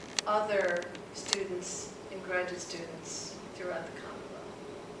other students and graduate students throughout the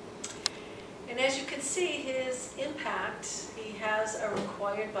Commonwealth. And as you can see, his impact, he has a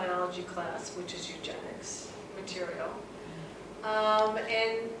required biology class, which is eugenics material.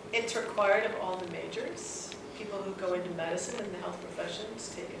 And it's required of all the majors. People who go into medicine and the health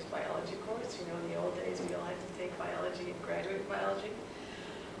professions take his biology course. You know, in the old days, we all had to take biology and graduate biology.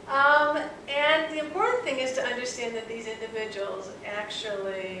 And the important thing is to understand that these individuals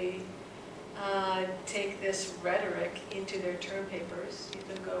actually take this rhetoric into their term papers. You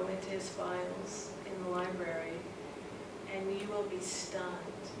can go into his files in the library, and you will be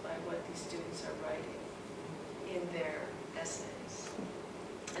stunned by what these students are writing in their essays.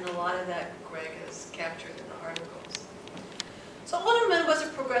 And a lot of that Greg has captured in the articles. So Alderman was a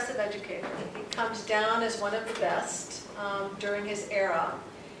progressive educator. He comes down as one of the best during his era.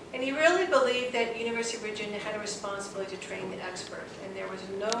 And he really believed that University of Virginia had a responsibility to train the expert. And there was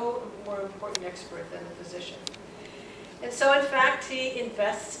no more important expert than the physician. And so in fact, he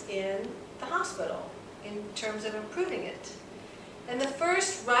invests in the hospital in terms of improving it. And the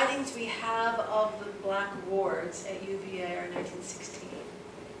first writings we have of the black wards at UVA are 1916.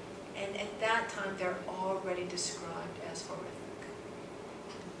 And at that time, they're already described as horrific.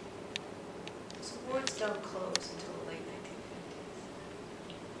 So wards don't close until the late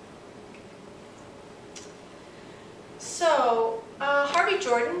 1950s. So Harvey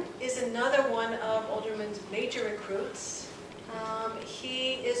Jordan is another one of Alderman's major recruits.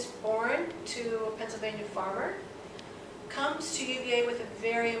 He is born to a Pennsylvania farmer. Comes to UVA with a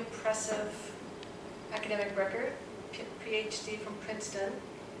very impressive academic record, PhD from Princeton,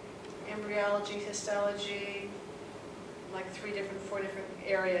 embryology, histology, like 4 different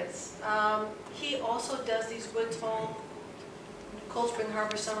areas. He also does these Woods Hole, Cold Spring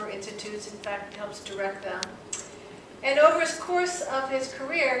Harbor Summer Institutes, in fact, helps direct them. And over his course of his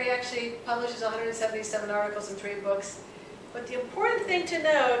career, he actually publishes 177 articles and 3 books. But the important thing to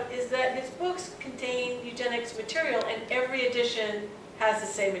note is that his books contain eugenics material, and every edition has the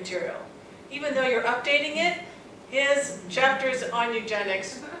same material. Even though you're updating it, his chapters on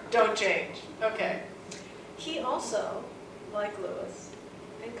eugenics don't change. Okay. He also, like Lewis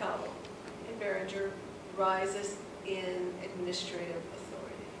and Cobble and Behringer, rises in administrative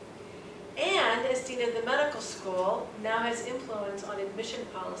authority. And as dean of the medical school, now has influence on admission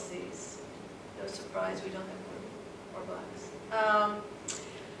policies. No surprise we don't have or blacks.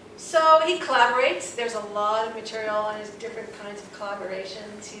 So he collaborates. There's a lot of material on his different kinds of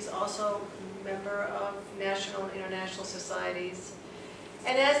collaborations. He's also a member of national and international societies.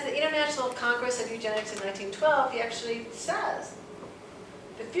 And as the International Congress of Eugenics in 1912, he actually says,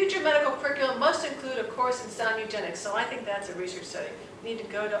 the future medical curriculum must include a course in sound eugenics. So I think that's a research study. We need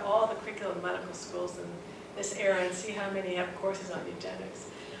to go to all the curriculum medical schools in this era and see how many have courses on eugenics.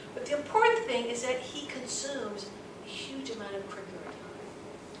 But the important thing is that he consumes a huge amount of curricular time.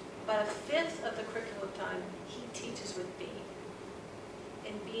 About 1/5 of the curricular time he teaches with Bean.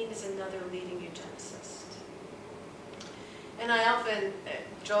 And Bean is another leading eugenicist. And I often,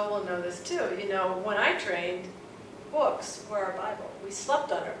 Joel will know this too, you know, when I trained, books were our Bible. We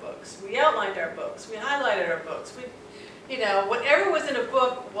slept on our books. We outlined our books. We highlighted our books. We, you know, whatever was in a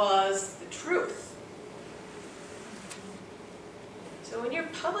book was the truth. So when you're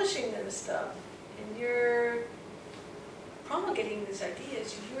publishing this stuff and you're promulgating these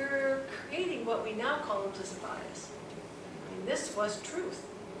ideas, you're creating what we now call implicit bias. I mean, this was truth,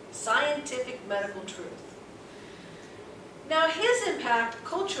 scientific medical truth. Now his impact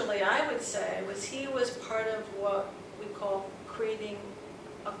culturally, I would say, was he was part of what we call creating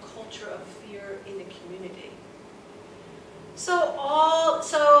a culture of fear in the community. So a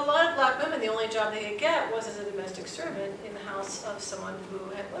lot of black women, the only job they could get was as a domestic servant in the house of someone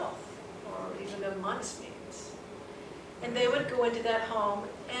who had wealth or even of modest means. And they would go into that home,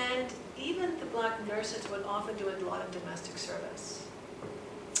 and even the black nurses would often do a lot of domestic service.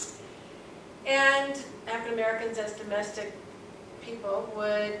 And African Americans as domestic people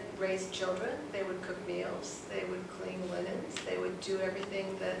would raise children, they would cook meals, they would clean linens, they would do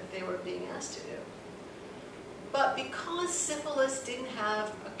everything that they were being asked to do. But because syphilis didn't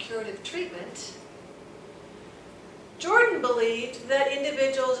have a curative treatment, Jordan believed that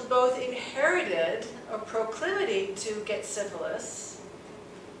individuals both inherited a proclivity to get syphilis.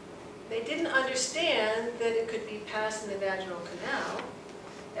 They didn't understand that it could be passed in the vaginal canal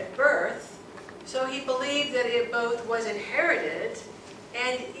at birth, so he believed that it both was inherited,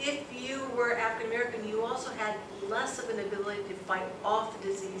 and if you were African American, you also had less of an ability to fight off the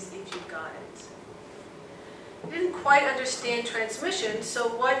disease if you got it. He didn't quite understand transmission, so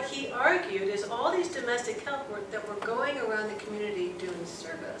what he argued is all these domestic help that were going around the community doing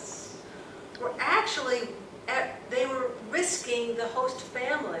service were actually, they were risking the host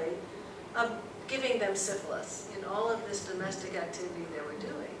family of giving them syphilis in all of this domestic activity they were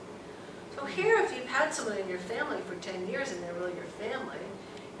doing. So here, if you've had someone in your family for 10 years and they're really your family,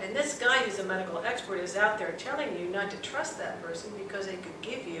 and this guy who's a medical expert is out there telling you not to trust that person because they could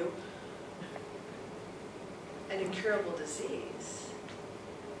give you an incurable disease,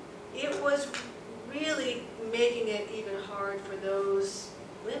 it was really making it even hard for those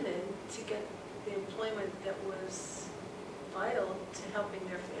women to get the employment that was vital to helping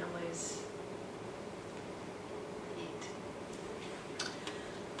their families eat.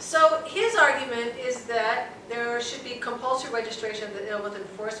 So his argument is that there should be compulsory registration of the ill with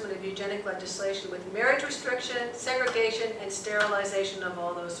enforcement of eugenic legislation with marriage restriction, segregation, and sterilization of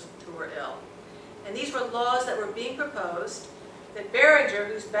all those who were ill. And these were laws that were being proposed that Behringer,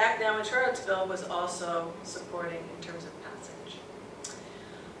 who's back now in Charlottesville, was also supporting in terms of passage.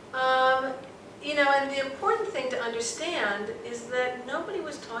 You know, and the important thing to understand is that nobody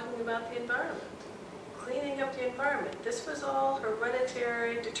was talking about the environment, cleaning up the environment. This was all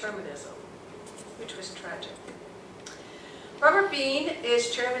hereditary determinism, which was tragic. Robert Bean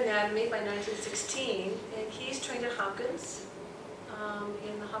is chair of anatomy by 1916, and he's trained at Hopkins,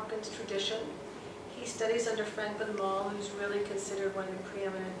 in the Hopkins tradition. He studies under Franklin Mall, who's really considered one of the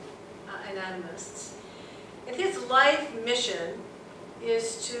preeminent anatomists. And his life mission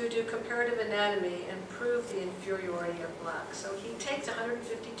is to do comparative anatomy and prove the inferiority of black. So he takes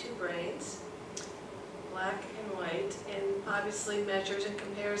 152 brains, black and white, and obviously measures and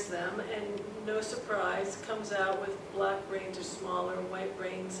compares them, and no surprise, comes out with black brains are smaller, white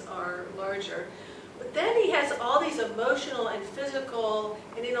brains are larger. But then he has all these emotional and physical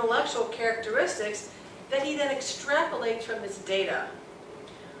and intellectual characteristics that he then extrapolates from his data.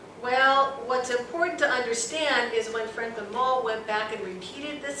 Well, what's important to understand is when Franklin Mall went back and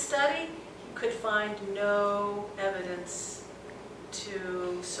repeated this study, he could find no evidence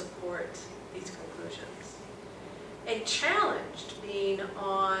to support these conclusions. And challenged Bean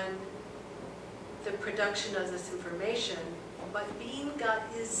on the production of this information, but Bean got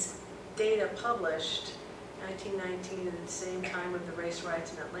his data published in 1919 at the same time of the race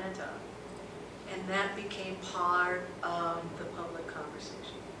riots in Atlanta. And that became part of the public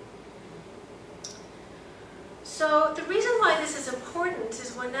conversation. So the reason why this is important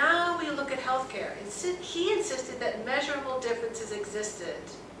is when now we look at healthcare, he insisted that measurable differences existed.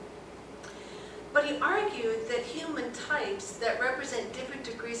 But he argued that human types that represent different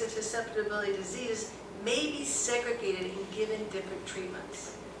degrees of susceptibility to disease may be segregated and given different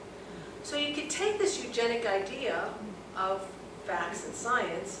treatments. So you could take this eugenic idea of facts and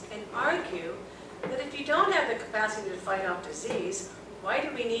science and argue that if you don't have the capacity to fight off disease, why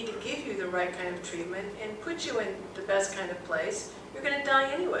do we need to give you the right kind of treatment and put you in the best kind of place? You're going to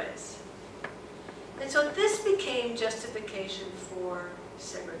die anyways. And so this became justification for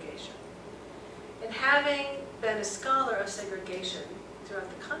segregation. And having been a scholar of segregation throughout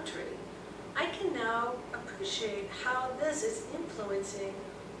the country, I can now appreciate how this is influencing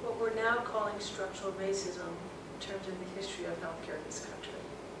what we're now calling structural racism in terms of the history of healthcare in this country.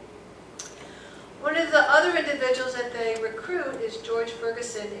 One of the other individuals that they recruit is George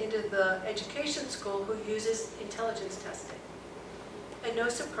Ferguson into the education school who uses intelligence testing. And no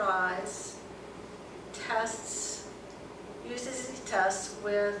surprise, uses these tests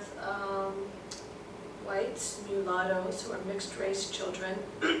with whites, mulattoes, who are mixed race children,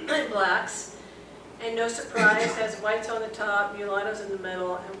 and blacks. And no surprise, has whites on the top, mulattoes in the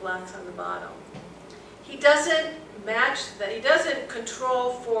middle, and blacks on the bottom. He doesn't match that. He doesn't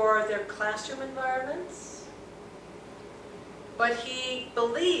control for their classroom environments, but he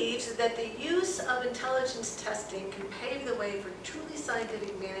believes that the use of intelligence testing can pave the way for truly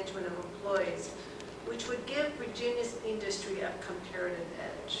scientific management of employees, which would give Virginia's industry a comparative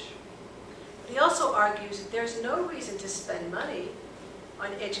edge. He also argues that there's no reason to spend money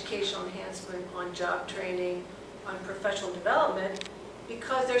on educational enhancement, on job training, on professional development,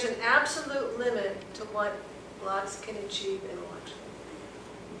 because there's an absolute limit to what blacks can achieve intellectually.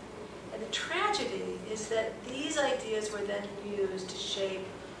 And the tragedy is that these ideas were then used to shape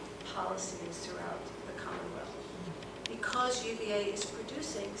policies throughout the Commonwealth. because UVA is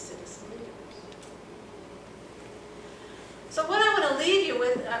producing citizen leaders. So what I want to leave you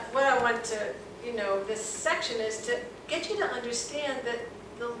with, what I want to, this section is to get you to understand that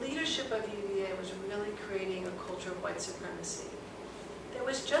the leadership of UVA was really creating a culture of white supremacy that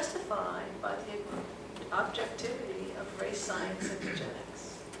was justified by the objectivity of race science and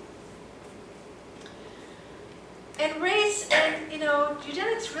eugenics. And race and,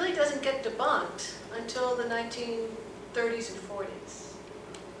 eugenics really doesn't get debunked until the 1930s and 40s.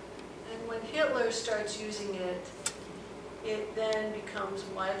 And when Hitler starts using it, it then becomes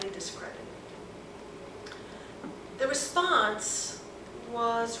widely discredited. The response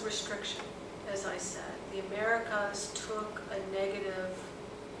was restriction, as I said. The Americas took a negative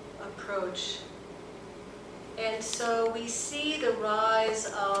approach. And so we see the rise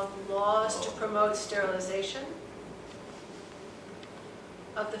of laws to promote sterilization,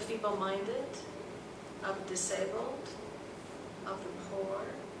 of the feeble-minded, of the disabled, of the poor,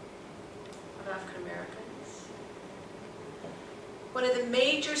 of African Americans. One of the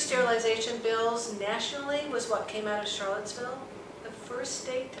major sterilization bills nationally was what came out of Charlottesville. The first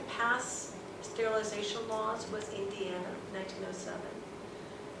state to pass sterilization laws was Indiana, 1907.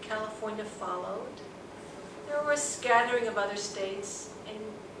 California followed. There were a scattering of other states, and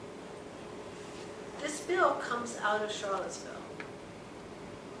this bill comes out of Charlottesville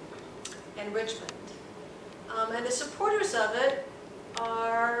and Richmond. And the supporters of it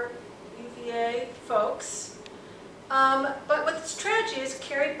are UVA folks. But what's tragic is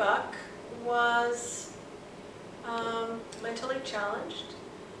Carrie Buck was mentally challenged.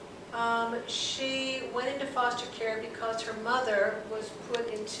 She went into foster care because her mother was put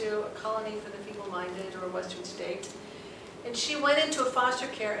into a colony for the feeble-minded or a western state. And she went into a foster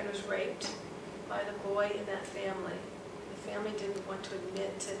care and was raped by the boy in that family. The family didn't want to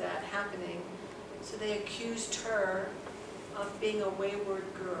admit to that happening, so they accused her of being a wayward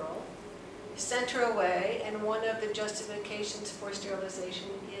girl, sent her away, and one of the justifications for sterilization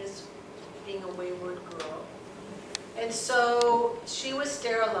is being a wayward girl. And so she was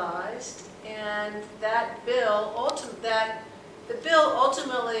sterilized, and that bill, the bill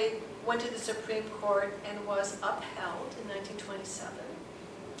ultimately went to the Supreme Court and was upheld in 1927.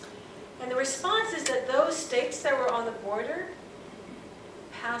 And the response is that those states that were on the border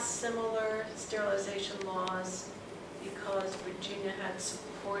passed similar sterilization laws because Virginia had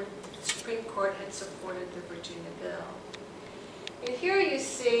supported, the Supreme Court had supported the Virginia bill. And here you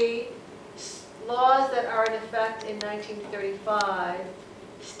see laws that are in effect in 1935.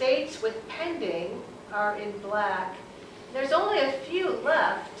 States with pending are in black. There's only a few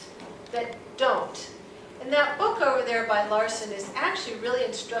left that don't. And that book over there by Larson is actually really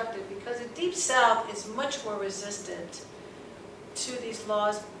instructive because the Deep South is much more resistant to these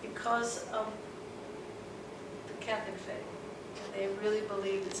laws because of the Catholic faith. And they really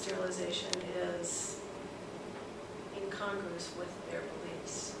believe that sterilization is incongruous with their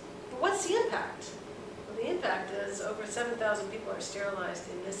beliefs. But what's the impact? Well, the impact is over 7,000 people are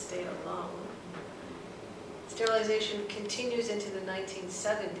sterilized in this state alone. Sterilization continues into the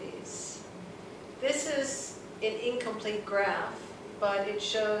 1970s. This is an incomplete graph, but it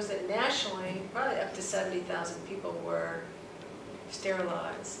shows that nationally, probably up to 70,000 people were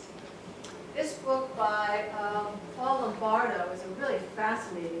sterilized. This book by Paul Lombardo is a really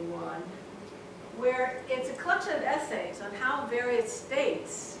fascinating one, where it's a collection of essays on how various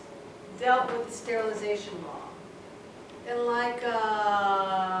states dealt with the sterilization law. And like,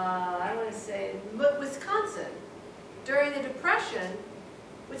 I want to say, Wisconsin, during the Depression,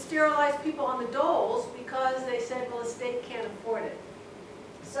 would sterilize people on the doles because they said, well, the state can't afford it.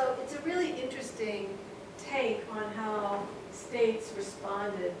 So it's a really interesting take on how states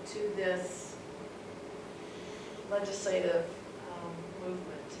responded to this legislative movement.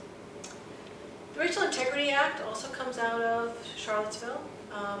 The Racial Integrity Act also comes out of Charlottesville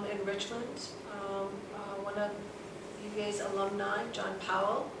and Richmond. One of UVA's alumni, John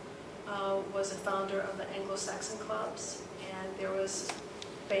Powell, was a founder of the Anglo-Saxon clubs, and there was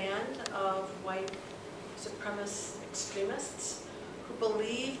a band of white supremacist extremists who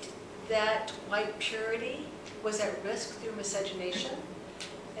believed that white purity was at risk through miscegenation,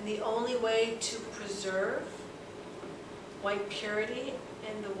 and the only way to preserve white purity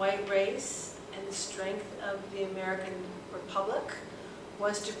and the white race and the strength of the American Republic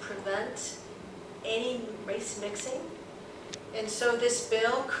was to prevent any race mixing. And so this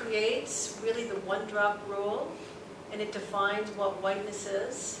bill creates really the one-drop rule, and it defines what whiteness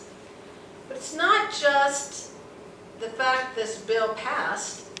is. But it's not just the fact this bill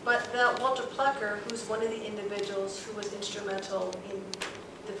passed, but that Walter Plucker, who's one of the individuals who was instrumental in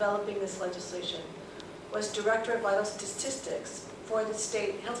developing this legislation, was Director of Vital Statistics for the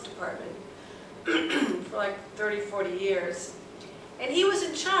state health department for like 30, 40 years. And he was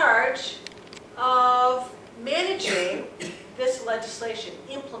in charge of managing this legislation,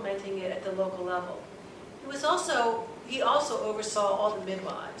 implementing it at the local level. He also oversaw all the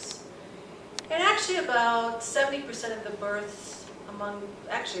midwives. And actually about 70% of the births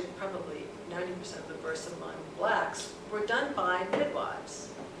actually probably 90% of the births among blacks were done by midwives.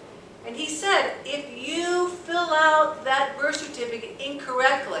 And he said, if you fill out that birth certificate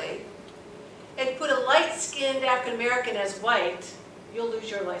incorrectly and put a light-skinned African American as white, you'll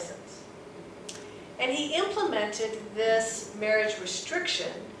lose your license. And he implemented this marriage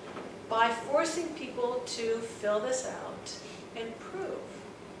restriction by forcing people to fill this out and prove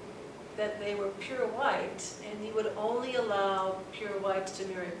that they were pure white, and he would only allow pure whites to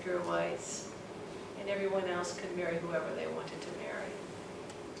marry pure whites, and everyone else could marry whoever they wanted to marry.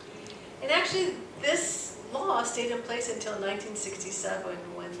 And actually, this law stayed in place until 1967,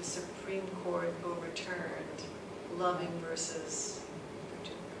 when the Supreme Court overturned Loving versus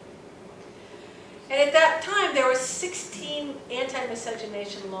Virginia. And at that time, there were 16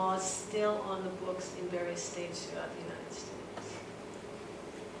 anti-miscegenation laws still on the books in various states throughout the United States.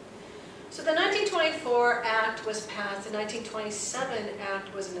 So the 1924 Act was passed. The 1927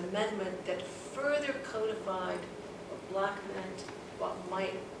 Act was an amendment that further codified what black meant, what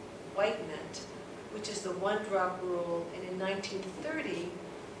white meant, which is the one-drop rule. And in 1930,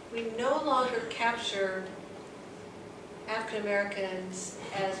 we no longer captured African Americans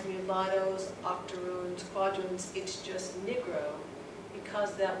as mulattoes, octoroons, quadroons. It's just Negro,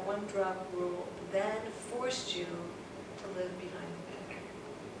 because that one-drop rule then forced you to live behind the veil.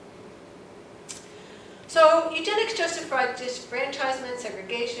 So eugenics justified disfranchisement,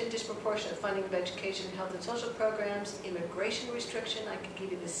 segregation, disproportionate funding of education, health and social programs, immigration restriction. I could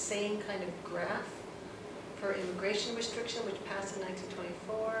give you the same kind of graph for immigration restriction, which passed in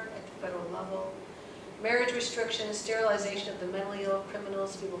 1924 at the federal level. Marriage restriction, sterilization of the mentally ill,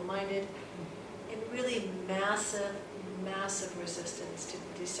 criminals, feeble-minded, and really massive, massive resistance to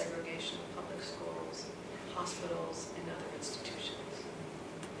the desegregation of public schools, hospitals, and other institutions.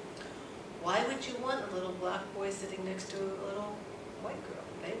 Why would you want a little black boy sitting next to a little white girl?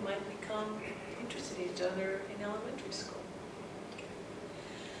 They might become interested in each other in elementary school. Okay.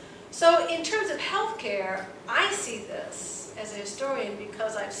 So in terms of healthcare, I see this as a historian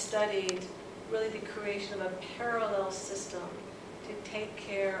because I've studied really the creation of a parallel system to take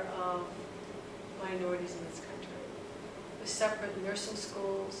care of minorities in this country, with separate nursing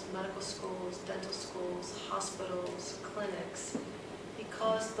schools, medical schools, dental schools, hospitals, clinics,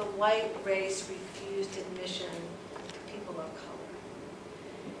 because the white race refused admission to people of color.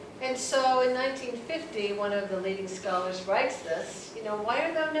 And so in 1950, one of the leading scholars writes this, why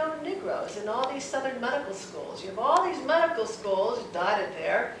are there no Negroes in all these southern medical schools? You have all these medical schools dotted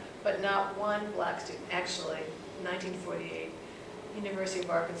there, but not one black student. Actually, in 1948, University of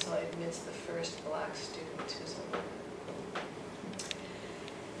Arkansas admits the first black student who's a woman.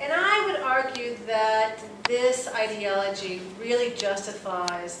 And I would argue that this ideology really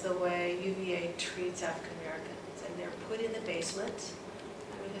justifies the way UVA treats African Americans. And they're put in the basement.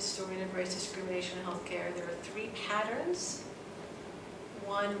 I'm a historian of race discrimination in healthcare. There are 3 patterns.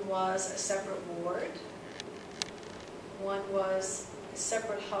 One was a separate ward. One was a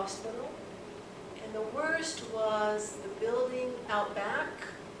separate hospital. And the worst was the building out back,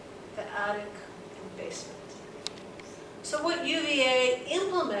 the attic, and basement. So what UVA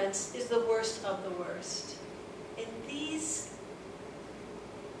implements is the worst of the worst. And these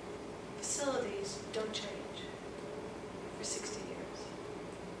facilities don't change for 60 years.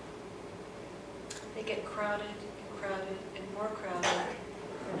 They get crowded and crowded and more crowded.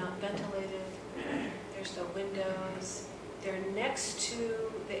 They're not ventilated. There's no windows. They're next to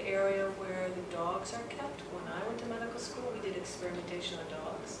the area where the dogs are kept. When I went to medical school, we did experimentation on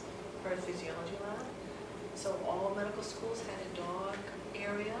dogs for a physiology lab. So all medical schools had a dog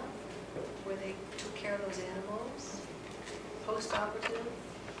area where they took care of those animals, post-operative,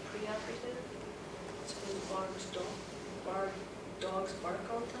 pre-operative. So dogs bark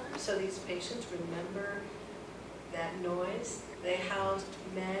all the time. So these patients remember that noise. They housed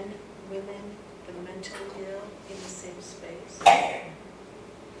men, women, the mentally ill in the same space.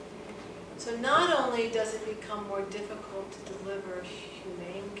 So not only does it become more difficult to deliver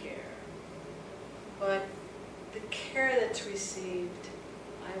humane care, but the care that's received,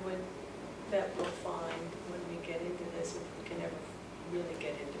 I would bet we'll find when we get into this, if we can ever really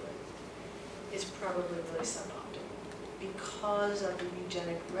get into it, is probably really suboptimal. Because of the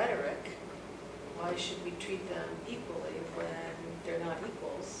eugenic rhetoric, why should we treat them equally when they're not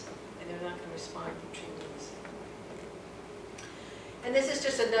equals and they're they're not going to respond to treatments. And this is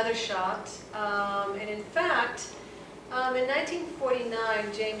just another shot. And in fact, in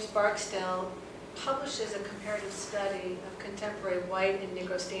 1949, James Barksdale publishes a comparative study of contemporary white and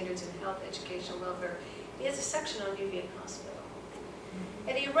Negro standards in health, education, and welfare. He has a section on UVA Hospital.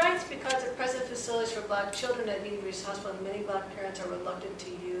 And he writes, because the present facilities for black children at UVA Hospital, many black parents are reluctant to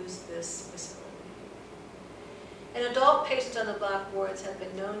use this facility. And adult patients on the black wards have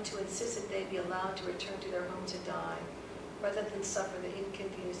been known to insist that they be allowed to return to their homes and die, rather than suffer the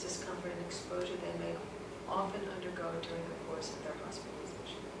inconvenience, discomfort, and exposure they may often undergo during the course of their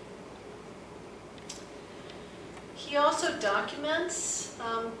hospitalization. He also documents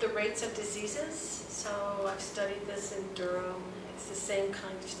the rates of diseases. So I've studied this in Durham. It's the same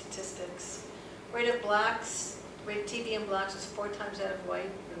kind of statistics. Rate of TB in blacks was 4 times that of white.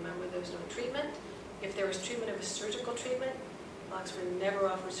 Remember, there was no treatment. If there was treatment, it was surgical treatment. Blacks were never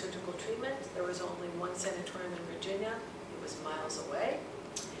offered surgical treatment. There was only one sanatorium in Virginia. It was miles away.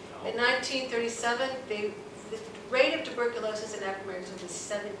 In 1937, the rate of tuberculosis in African Americans was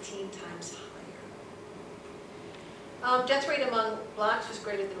 17 times higher. Death rate among blacks was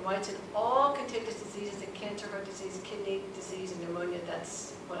greater than whites in all contagious diseases, and cancer, heart disease, kidney disease, and pneumonia.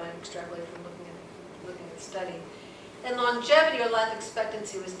 That's what I extrapolated from looking at the study. And longevity or life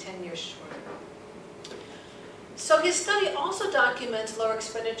expectancy was 10 years shorter. So his study also documents lower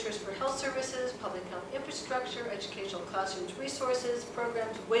expenditures for health services, public health infrastructure, educational classrooms, resources,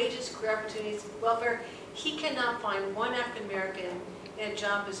 programs, wages, career opportunities, welfare. He cannot find one African American in a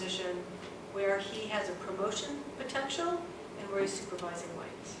job position where he has a promotion potential and where he's supervising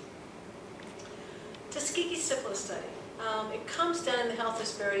whites. Tuskegee syphilis study. It comes down in the health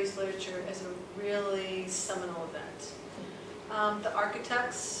disparities literature as a really seminal event. The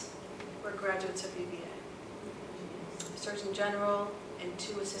architects were graduates of UVA. Surgeon General and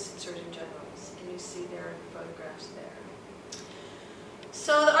 2 assistant surgeon generals, and you see their photographs there.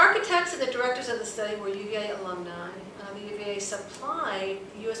 So the architects and the directors of the study were UVA alumni. The UVA supplied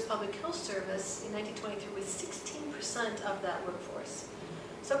the U.S. Public Health Service in 1923 with 16% of that workforce.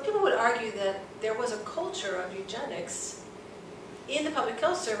 So people would argue that there was a culture of eugenics in the Public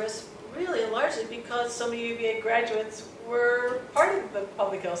Health Service, really largely because some UVA graduates were part of the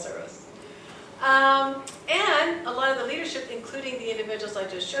Public Health Service. And a lot of the leadership, including the individuals I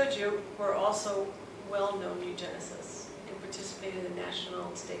just showed you, were also well-known eugenicists and participated in national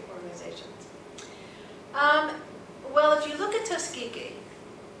and state organizations. Well, if you look at Tuskegee,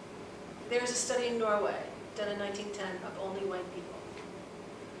 there's a study in Norway done in 1910 of only white people.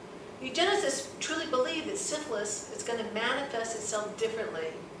 Eugenicists truly believe that syphilis is going to manifest itself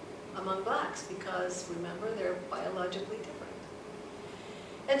differently among blacks because, remember, they're biologically different.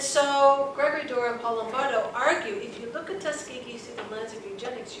 And so Gregory Dorr and Paul Lombardo argue, if you look at Tuskegee through the lens of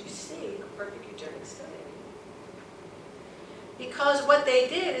eugenics, you see a perfect eugenics study. Because what they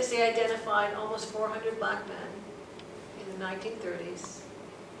did is they identified almost 400 black men in the 1930s.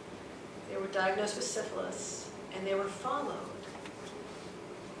 They were diagnosed with syphilis, and they were followed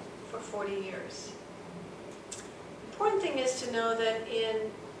for 40 years. The important thing is to know that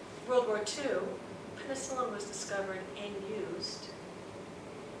in World War II, penicillin was discovered and used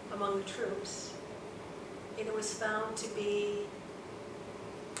among the troops, and it was found to be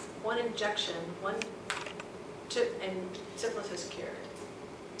one injection, and syphilis was cured.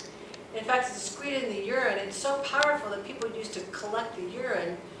 In fact, it's excreted in the urine. It's so powerful that people used to collect the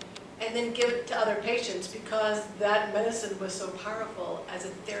urine and then give it to other patients because that medicine was so powerful as a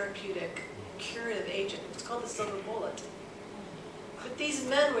therapeutic curative agent. It's called the silver bullet. But these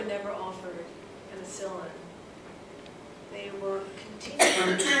men were never offered penicillin. They were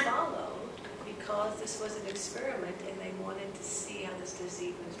continuing to follow because this was an experiment and they wanted to see how this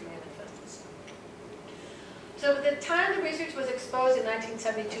disease was manifest itself. So at the time the research was exposed in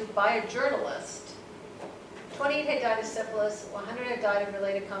 1972 by a journalist, 28 had died of syphilis, 100 had died of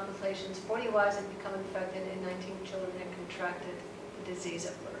related complications, 40 wives had become infected, and 19 children had contracted the disease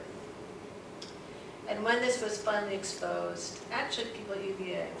at birth. And when this was finally exposed, actually people at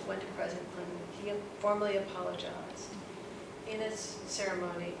UVA went to President Clinton. He formally apologized in a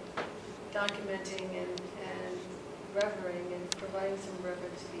ceremony, documenting and revering and providing some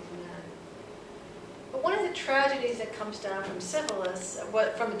reverence to these men. But one of the tragedies that comes down from syphilis,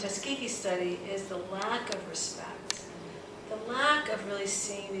 from the Tuskegee study, is the lack of respect. The lack of really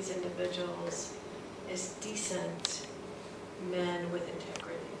seeing these individuals as decent men with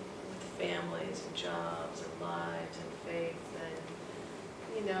integrity, with families and jobs and lives and faith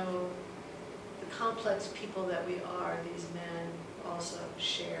and, you know, the complex people that we are, these men also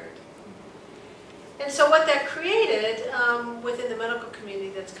shared. And so what that created within the medical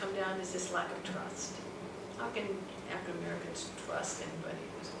community that's come down is this lack of trust. How can African Americans trust anybody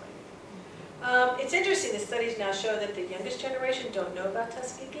who's white? It's interesting, the studies now show that the youngest generation don't know about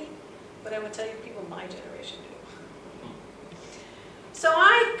Tuskegee, but I would tell you people my generation do. So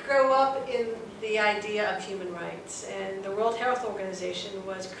I grew up in the idea of human rights, and the World Health Organization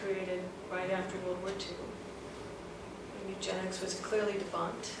was created right after World War II. And eugenics was clearly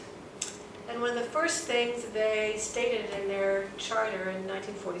debunked. And one of the first things they stated in their charter in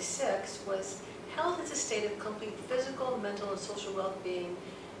 1946 was, health is a state of complete physical, mental, and social well-being,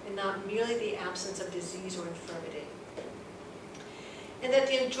 and not merely the absence of disease or infirmity. And that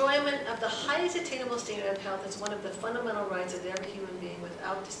the enjoyment of the highest attainable state of health is one of the fundamental rights of every human being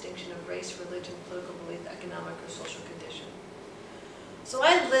without distinction of race, religion, political belief, economic, or social condition. So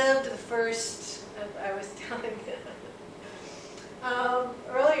I lived the first, I was telling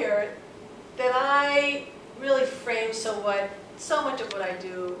earlier, that I really framed so much of what I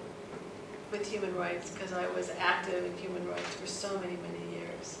do with human rights, because I was active in human rights for so many, many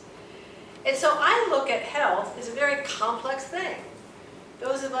years. And so I look at health as a very complex thing.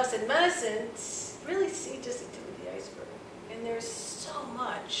 Those of us in medicine really see just the tip of the iceberg. And there's so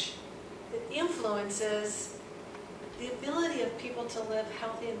much that influences the ability of people to live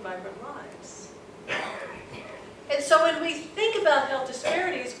healthy and vibrant lives. And so when we think about health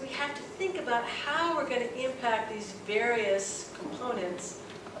disparities, we have to think about how we're going to impact these various components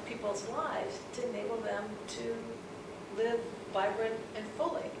of people's lives to enable them to live vibrant and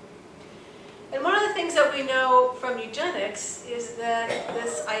fully. And one of the things that we know from eugenics is that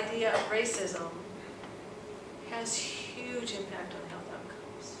this idea of racism has huge impact on health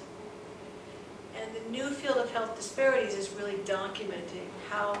outcomes. And the new field of health disparities is really documenting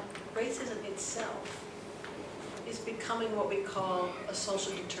how racism itself is becoming what we call a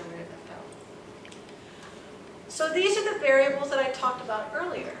social determinant of health. So these are the variables that I talked about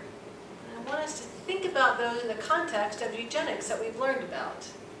earlier. And I want us to think about those in the context of eugenics that we've learned about.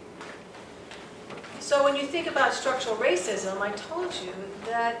 So when you think about structural racism, I told you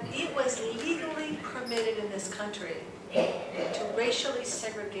that it was legally permitted in this country to racially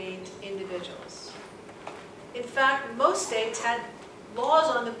segregate individuals. In fact, most states had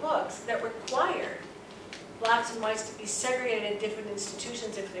laws on the books that required blacks and whites to be segregated in different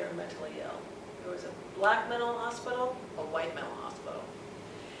institutions if they were mentally ill. There was a black mental hospital, a white mental hospital.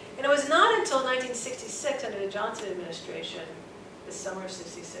 And it was not until 1966, under the Johnson administration, the summer of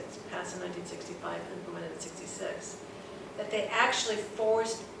 '66, passed in 1965, implemented in '66, that they actually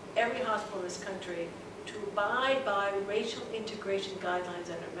forced every hospital in this country to abide by racial integration guidelines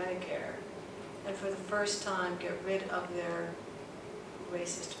under Medicare, and for the first time get rid of their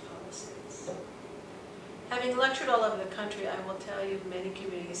racist policies. Having lectured all over the country, I will tell you many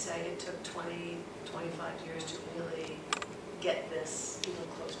communities say it took 20, 25 years to really get this even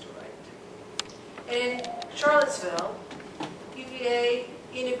close to right. And in Charlottesville, UVA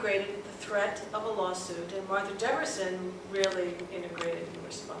integrated the threat of a lawsuit, and Martha Jefferson really integrated in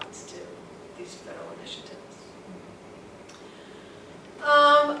response to these federal initiatives.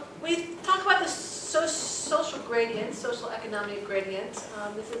 We talk about the social gradient, social economic gradient.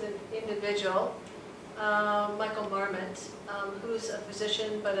 This is an individual, Michael Marmot, who's a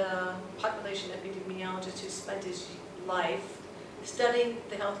physician but a population epidemiologist who spent his life studying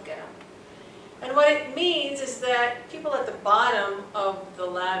the health gap. And what it means is that people at the bottom of the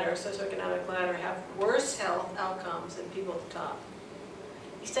ladder, socioeconomic ladder, have worse health outcomes than people at the top.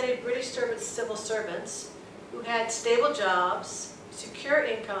 He studied British civil servants who had stable jobs, secure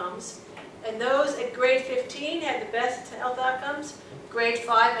incomes, and those at grade 15 had the best health outcomes, grade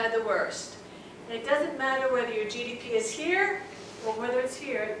 5 had the worst. And it doesn't matter whether your GDP is here or whether it's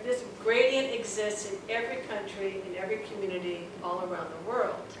here, this gradient exists in every country, in every community, all around the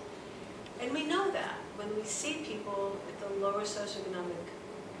world. And we know that when we see people at the lower socioeconomic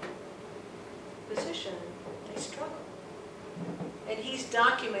position, they struggle. And he's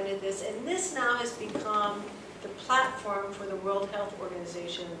documented this, and this now has become the platform for the World Health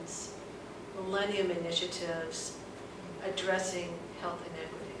Organization's Millennium Initiatives addressing health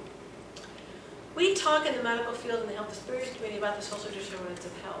inequity. We talk in the medical field and the health disparities community about the social determinants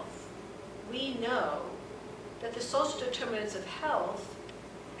of health. We know that the social determinants of health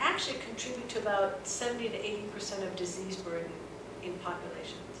actually contribute to about 70 to 80% of disease burden in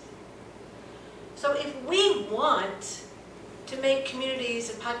populations. So if we want to make communities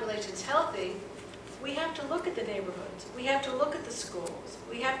and populations healthy, we have to look at the neighborhoods. We have to look at the schools.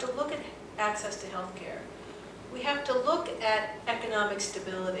 We have to look at access to health care. We have to look at economic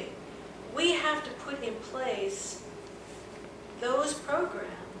stability. We have to put in place those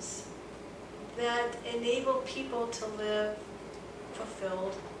programs that enable people to live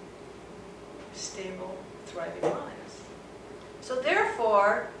fulfilled, stable, thriving lives. So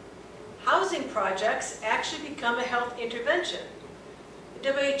therefore, housing projects actually become a health intervention.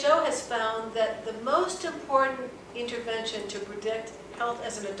 The WHO has found that the most important intervention to predict health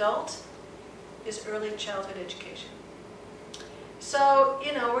as an adult is early childhood education. So,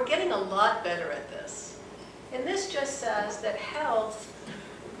 we're getting a lot better at this. And this just says that health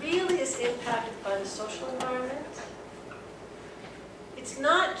really is impacted by the social environment. It's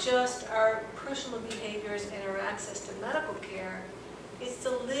not just our personal behaviors and our access to medical care, it's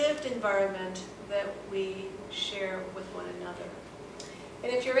the lived environment that we share with one another.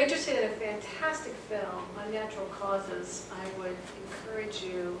 And if you're interested in a fantastic film on natural causes, I would encourage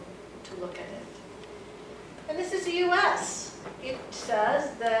you to look at it. And this is the US. It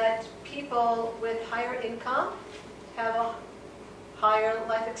says that people with higher income have a higher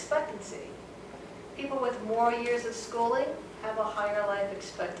life expectancy. People with more years of schooling have a higher life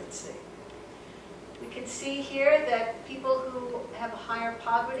expectancy. We can see here that people who have higher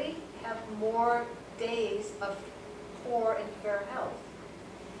poverty have more days of poor and fair health.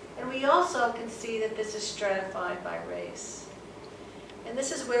 And we also can see that this is stratified by race. And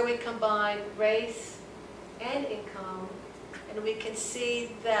this is where we combine race and income, and we can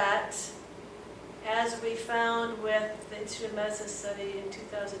see that, as we found with the Institute of Medicine study in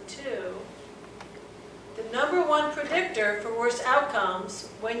 2002, the #1 predictor for worse outcomes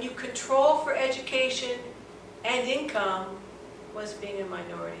when you control for education and income was being a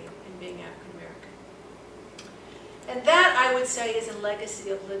minority and being African American. And that, I would say, is a legacy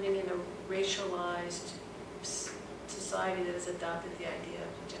of living in a racialized society that has adopted the idea of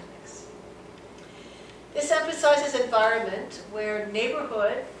eugenics. This emphasizes environment where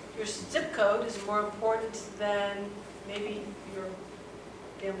neighborhood, your zip code, is more important than maybe your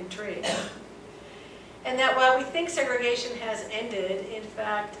family tree. And that while we think segregation has ended, in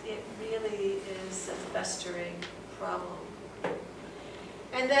fact, it really is a festering problem.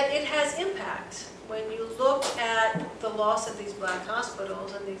 And that it has impact. When you look at the loss of these black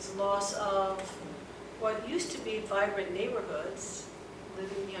hospitals and these loss of what used to be vibrant neighborhoods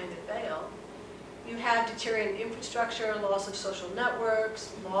living behind the veil, you have deteriorating infrastructure, loss of social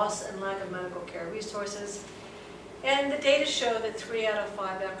networks, loss and lack of medical care resources. And the data show that 3 out of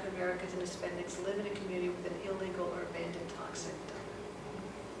 5 African Americans and Hispanics live in a community with an illegal or abandoned toxic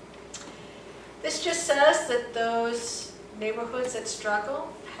dump. This just says that those neighborhoods that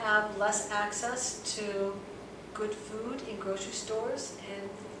struggle have less access to good food in grocery stores and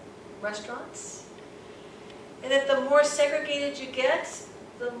restaurants. And that the more segregated you get,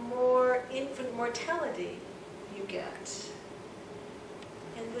 the more infant mortality you get.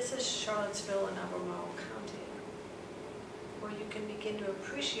 And this is Charlottesville and Albemarle County, where you can begin to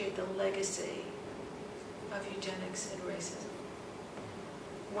appreciate the legacy of eugenics and racism.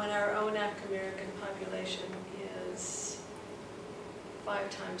 When our own African American population is 5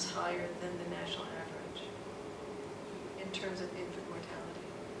 times higher than the national average in terms of infant mortality.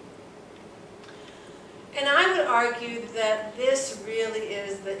 And I would argue that this really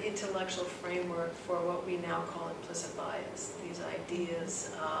is the intellectual framework for what we now call implicit bias, these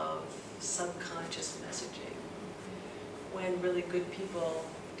ideas of subconscious messaging, when really good people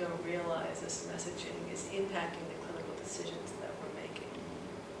don't realize this messaging is impacting the clinical decisions that we're making.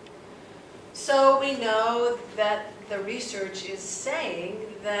 So we know that the research is saying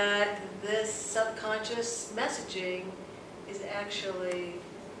that this subconscious messaging is actually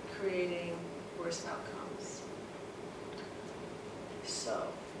creating worse outcomes. So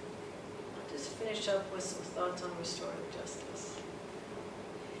I'll just finish up with some thoughts on restorative justice.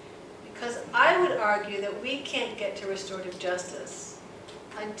 Because I would argue that we can't get to restorative justice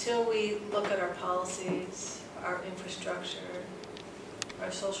until we look at our policies, our infrastructure,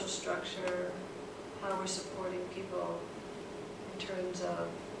 our social structure, how we're supporting people in terms of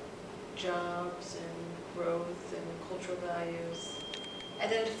jobs and growth and cultural values.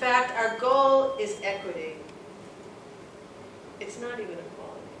 And in fact, our goal is equity. It's not even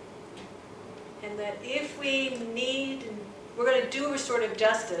equality. And that if we're going to do restorative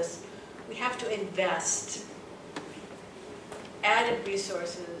justice, we have to invest added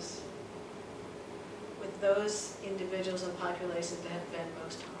resources with those individuals and populations that have been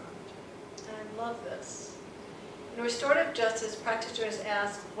most harmed. And I love this. In restorative justice, practitioners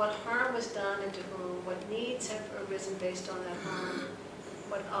ask what harm was done and to whom, what needs have arisen based on that harm,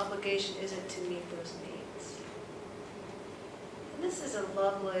 what obligation is it to meet those needs. And this is a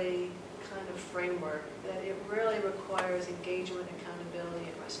lovely kind of framework that it really requires engagement, accountability,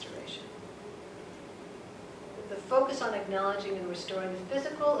 and restoration. the focus on acknowledging and restoring the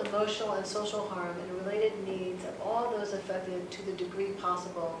physical, emotional, and social harm and related needs of all those affected to the degree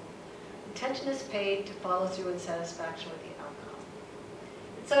possible. Attention is paid to follow through in satisfaction with the outcome.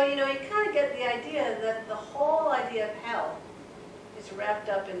 And so, you kind of get the idea that the whole idea of health is wrapped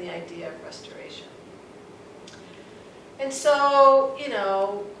up in the idea of restoration. And so,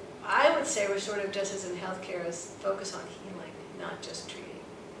 I would say restorative justice in healthcare is focus on healing, not just treating.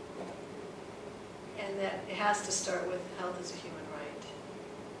 And that it has to start with health as a human right.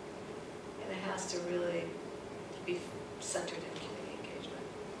 And it has to really be centered in community engagement.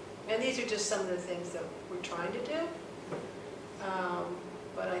 And these are just some of the things that we're trying to do.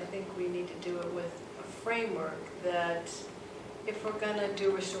 But I think we need to do it with a framework that if we're going to do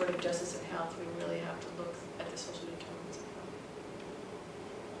restorative justice in health, we really have to look at the social determinants of health.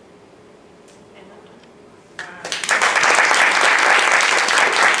 And I'm done.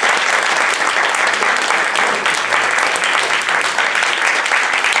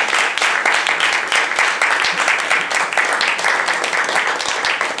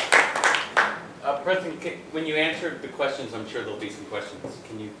 Preston, when you answered the questions, I'm sure there'll be some questions.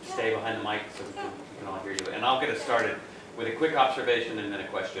 Can you stay behind the mic so we can all hear you? And I'll get us started with a quick observation and then a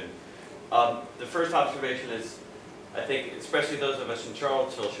question. The first observation is, I think especially those of us in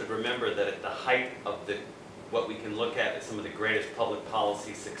Charlottesville should remember that at the height of what we can look at as some of the greatest public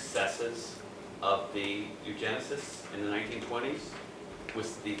policy successes of the eugenicists in the 1920s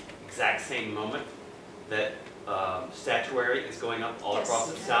was the exact same moment that statuary is going up all across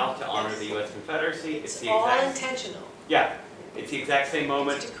the South to honor the U.S. Confederacy. It's the all exact, intentional. Yeah, it's the exact same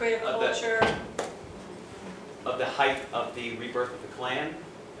moment It's to create a culture. of the height of the rebirth of the Klan,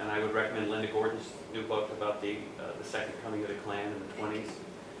 and I would recommend Linda Gordon's new book about the second coming of the Klan in the 20s,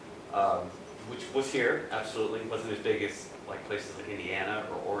 which was here, absolutely. It wasn't as big as like places like Indiana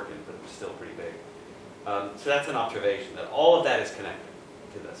or Oregon, but it was still pretty big. So that's an observation, that all of that is connected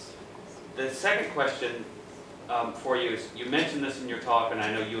to this. The second question for you is, you mentioned this in your talk, and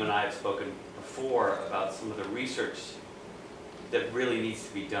I know you and I have spoken before about some of the research that really needs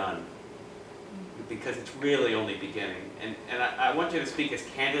to be done, because it's really only beginning. And I want you to speak as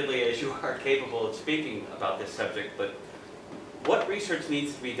candidly as you are capable of speaking about this subject, but what research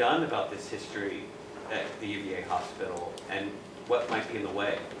needs to be done about this history at the UVA hospital, and what might be in the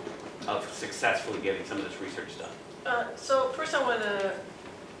way of successfully getting some of this research done? So first I want to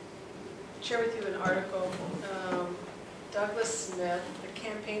share with you an article, Douglas Smith, The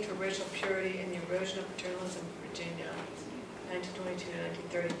Campaign for Racial Purity and the Erosion of Paternalism in Virginia, 1922 to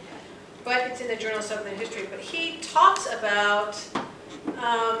 1930. But it's in the Journal of Southern History. But he talks about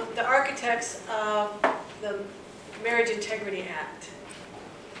the architects of the Marriage Integrity Act.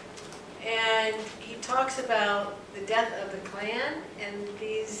 And he talks about the death of the Klan, and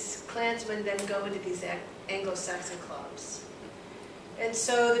these Klansmen then go into these Anglo-Saxon clubs. And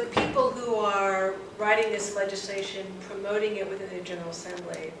so the people who are writing this legislation, promoting it within the General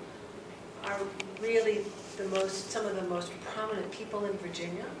Assembly, are really some of the most prominent people in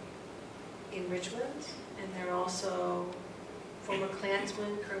Virginia, in Richmond, and they're also former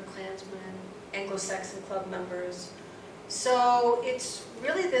Klansmen, current Klansmen, Anglo-Saxon club members. So it's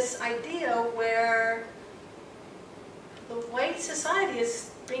really this idea where the white society is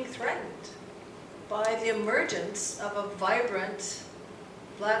being threatened by the emergence of a vibrant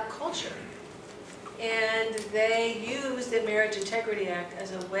black culture. And they use the Marriage Integrity Act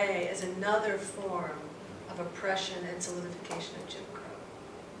as a way, as another form of oppression and solidification of Jim Crow.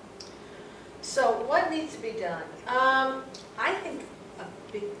 So what needs to be done? I think a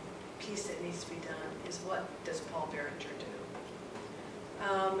big piece that needs to be done is, what does Paul Berenger do?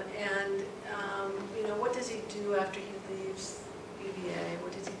 What does he do after he leaves UVA?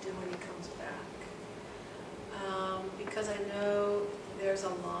 What does he do when he comes back? Because I know there's a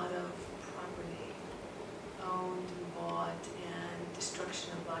lot of property owned and bought and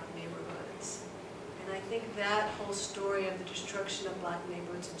destruction of black neighborhoods. And I think that whole story of the destruction of black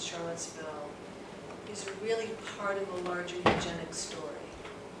neighborhoods in Charlottesville is really part of a larger eugenics story.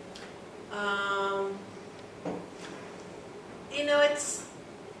 It's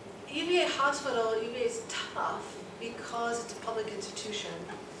UVA Hospital. UVA is tough because it's a public institution,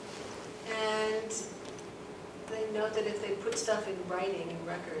 and they know that if they put stuff in writing and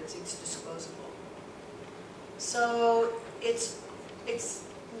records, it's disclosable. So it's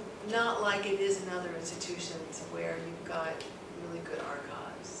not like it is in other institutions where you've got really good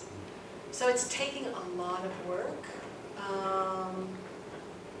archives. So it's taking a lot of work.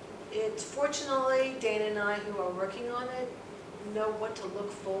 It's fortunately, Dana and I, who are working on it, know what to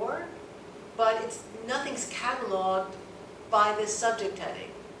look for, but nothing's cataloged by this subject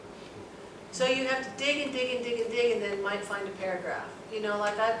heading. So you have to dig and dig and dig and dig and then might find a paragraph. You know,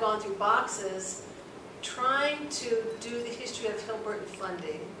 like I've gone through boxes trying to do the history of Hill-Burton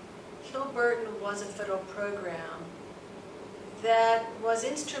funding. Hill-Burton was a federal program that was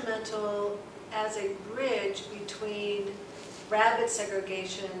instrumental as a bridge between rapid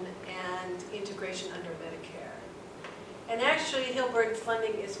segregation and integration under Medicare. And actually, Hill-Burton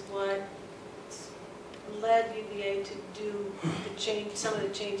funding is what led UVA to do the change, some of the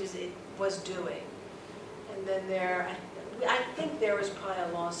changes it was doing. And then I think there was probably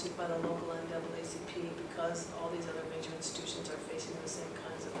a lawsuit by the local NAACP because all these other major institutions are facing the same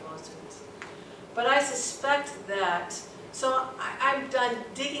kinds of lawsuits. But I suspect that, so I'm done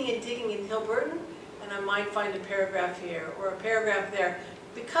digging and digging in Hill-Burton, and I might find a paragraph here or a paragraph there.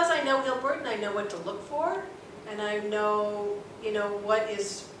 Because I know Hill-Burton, I know what to look for, and I know, you know, what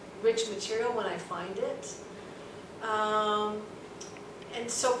is rich material when I find it. And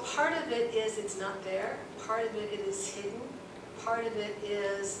so part of it is it's not there, part of it is hidden, part of it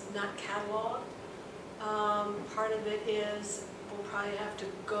is not cataloged, part of it is we'll probably have to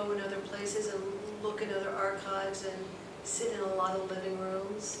go in other places and look in other archives and sit in a lot of living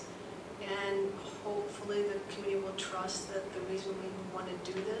rooms, and hopefully the community will trust that the reason we want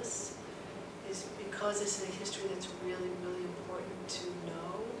to do this is because it's a history that's really, really important to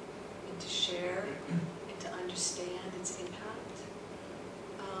know and to share and to understand its impact.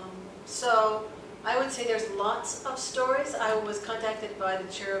 So I would say there's lots of stories. I was contacted by the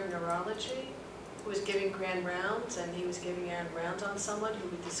chair of neurology who was giving grand rounds, and he was giving grand rounds on someone who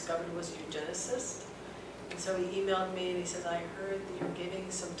we discovered was a eugenicist. And so he emailed me and he says, I heard that you're giving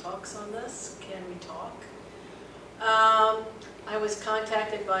some talks on this. Can we talk? I was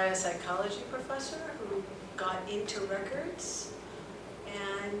contacted by a psychology professor who got into records,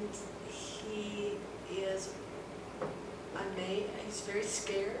 and he is amazed. He's very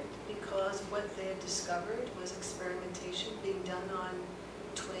scared because what they had discovered was experimentation being done on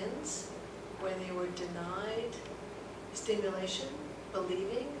twins where they were denied stimulation,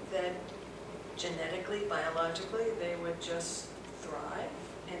 believing that genetically, biologically, they would just thrive,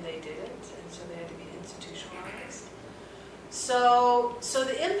 and they didn't, and so they had to be institutionalized. So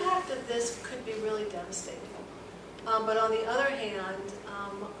the impact of this could be really devastating. But on the other hand,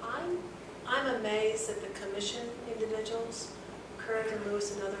 I'm amazed that the commission individuals, Kurt and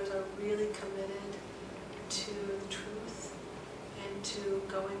Lewis and others, are really committed to the truth and to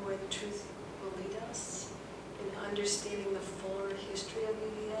going where the truth will lead us in understanding the fuller history of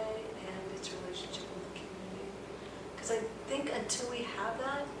UVA and its relationship with the community. Because I think until we have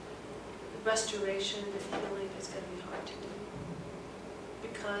that, restoration and healing is going to be hard to do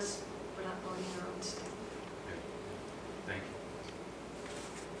because we're not owning our own stuff. Thank you.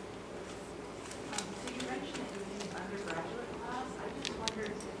 So you mentioned it was an undergraduate class. I just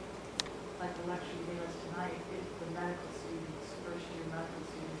wondered if, like the lecture you gave us tonight, if the medical students, first-year medical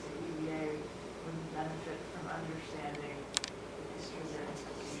students at UVA would benefit from understanding the history of their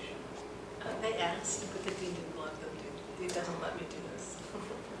institution. They asked, but the dean didn't let them do it. He doesn't let me do this.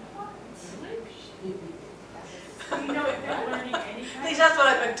 You know, if they're learning any At kind least of... that's what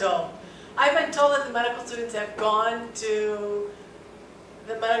I've been told. I've been told that the medical students have gone to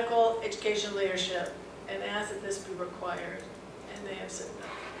the medical education leadership and asked that this be required, and they have said no.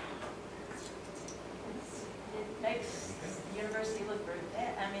 It makes the university look very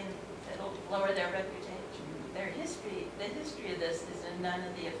bad. I mean, it'll lower their reputation. Their history, the history of this is in none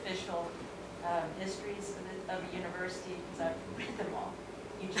of the official histories of the university, because I've read them all.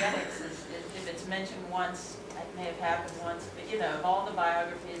 Eugenics is, if it's mentioned once, it may have happened once, but you know, of all the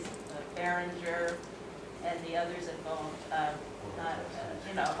biographies, Behringer and the others involved,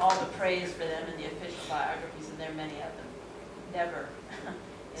 you know, all the praise for them in the official biographies, and there are many of them, never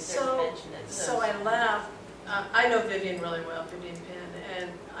if there's mention it. So I laugh. I know Vivian really well, Vivian Penn,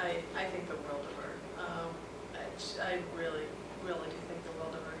 and I think the world of her. I really, really do think the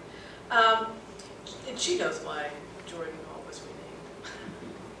world of her. And she knows why Jordan Hall was renamed.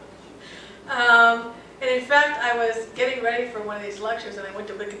 And in fact, I was getting ready for one of these lectures, and I went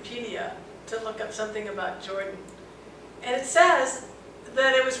to Wikipedia to look up something about Jordan. And it says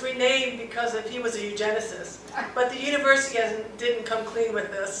that it was renamed because he was a eugenicist. But the university didn't come clean with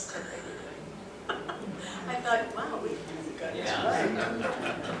this. I thought, wow, we got it right.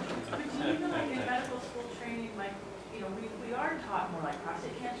 But do you know, like in medical school training, like, you know, we are taught more like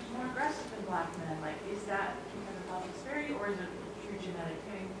prostate cancer is more aggressive in black men. Like, is that because of health disparity, or is it true genetic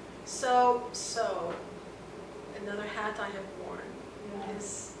thing? So another hat I have worn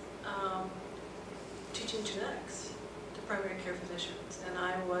is teaching genetics to primary care physicians. And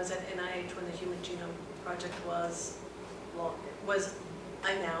I was at NIH when the Human Genome Project was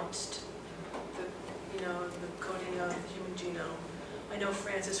announced. the coding of the human genome. I know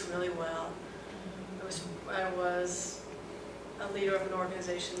Frances really well. I was a leader of an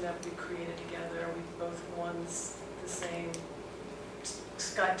organization that we created together. We both won the same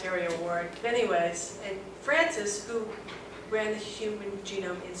Scott Terry Award. Anyways, and Frances, who ran the Human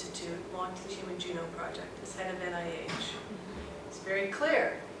Genome Institute, launched the Human Genome Project as head of NIH. It's very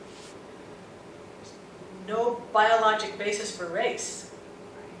clear. No biologic basis for race.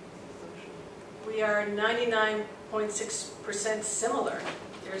 We are 99.6% similar.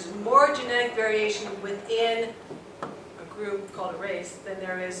 There's more genetic variation within a group called a race than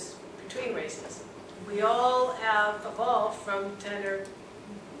there is between races. We all have evolved from 10 or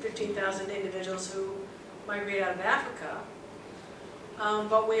 15,000 individuals who migrate out of Africa,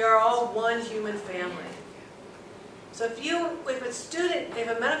 but we are all one human family. So if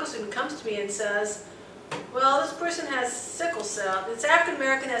a medical student comes to me and says, well, this person has sickle cell, it's African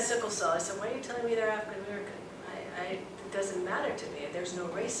American has sickle cell. I said, why are you telling me they're African American? It doesn't matter to me. There's no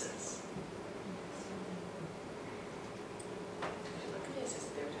races. Look at this,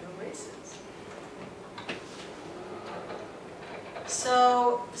 there's no races.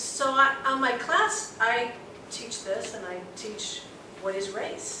 So on my class, I teach this, and I teach what is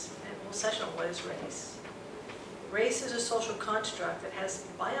race, and a whole session on what is race. Race is a social construct that has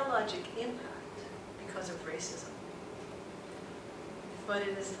biologic impact because of racism. But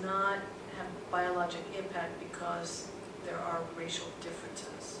it does not have biologic impact because there are racial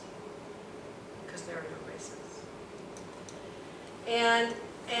differences, because there are no races. And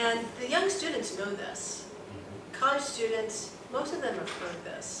the young students know this. College students, most of them have heard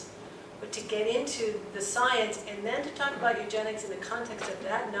this. But to get into the science and then to talk about eugenics in the context of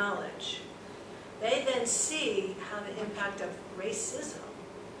that knowledge, they then see how the impact of racism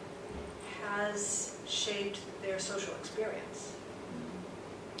has shaped their social experience.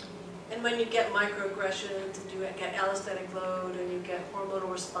 And when you get microaggressions, and you get allostatic load, and you get hormonal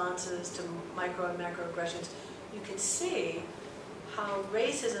responses to micro and macroaggressions, you can see how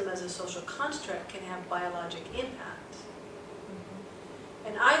racism as a social construct can have biologic impact.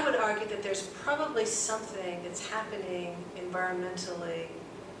 And I would argue that there's probably something that's happening environmentally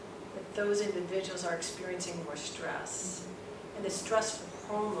that those individuals are experiencing more stress. And the stress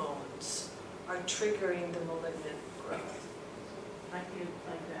hormones are triggering the malignant growth. Like the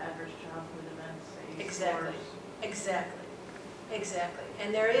adverse childhood events that you Exactly. scores. Exactly.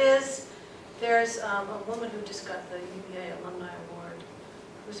 And there's a woman who just got the UVA Alumni Award,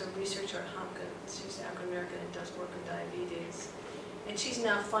 who's a researcher at Hopkins. She's African American and does work on diabetes. And she's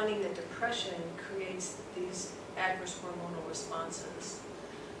now finding that depression creates these adverse hormonal responses.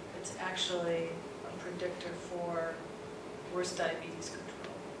 It's actually a predictor for worse diabetes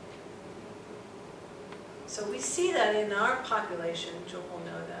control. So we see that in our population. Joe will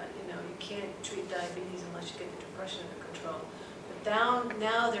know that. You can't treat diabetes unless you get the depression under control. But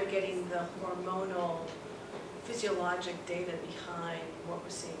now they're getting the hormonal, physiologic data behind what we're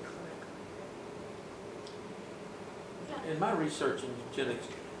seeing clinically. Yeah. In my research in eugenics,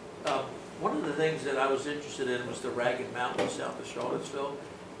 one of the things that I was interested in was the Ragged Mountains south of Charlottesville.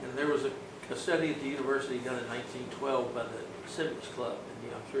 And there was a study at the university done in 1912 by the Civics Club.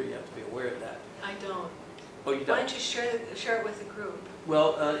 And I'm sure you have to be aware of that. I don't. Oh, you Why don't? don't you share it with the group?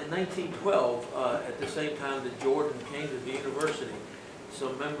 Well, in 1912, at the same time that Jordan came to the university,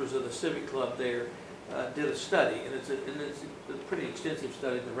 some members of the Civic Club there did a study, and it's a pretty extensive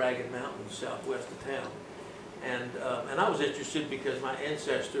study of the Ragged Mountains southwest of town. And I was interested because my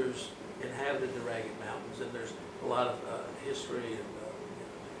ancestors inhabited the Ragged Mountains, and there's a lot of history and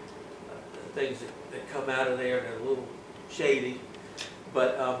things that come out of there that are a little shady.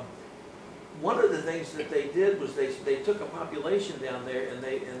 But one of the things that they did was they took a population down there and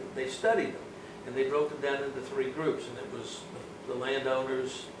they studied them, and they broke them down into 3 groups, and it was the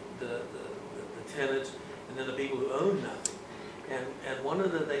landowners, the tenants, and then the people who owned nothing. And one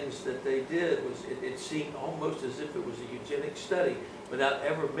of the things that they did was it seemed almost as if it was a eugenics study without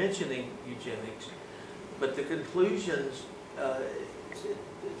ever mentioning eugenics, but the conclusions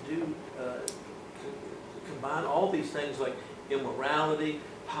do combine all these things like immorality,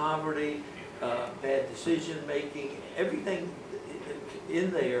 poverty, bad decision making. Everything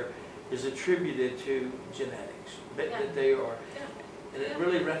in there is attributed to genetics, that they are. And it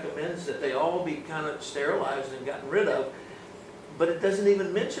really recommends that they all be kind of sterilized and gotten rid of, but it doesn't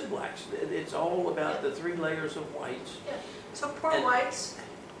even mention blacks. It's all about the 3 layers of whites. Yeah. So poor And- whites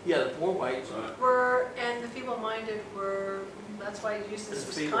Yeah, the poor whites. and the feeble-minded were, that's why I used this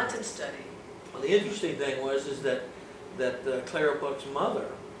And feeble. Wisconsin study. Well, the interesting thing was that Clara Buck's mother,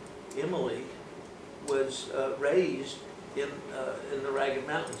 Emily, was raised in the Ragged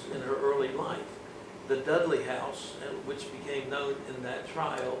Mountains in her early life. The Dudley House, which became known in that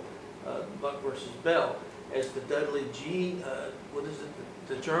trial, Buck versus Bell, as the Dudley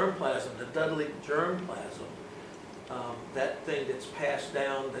the germplasm, the Dudley germplasm, that thing that's passed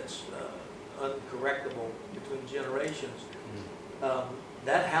down, that's uncorrectable between generations.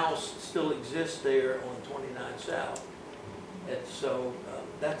 That house still exists there on 29 South. And so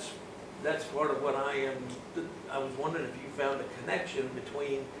that's part of what I was wondering if you found a connection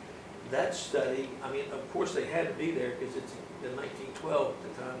between that study. I mean, of course they had to be there because it's in 1912,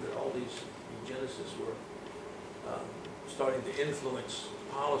 the time that all these eugenicists were starting to influence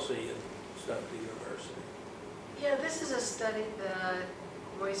policy and stuff at the university. Yeah, this is a study that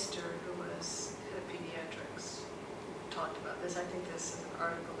Royster, who was head of pediatrics, talked about this. I think this is an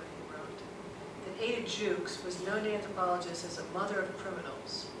article that he wrote. That Ada Jukes was known to anthropologists as a mother of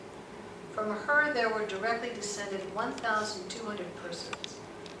criminals. From her, there were directly descended 1,200 persons.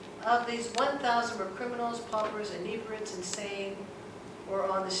 Of these, 1,000 were criminals, paupers, inebriates, insane, or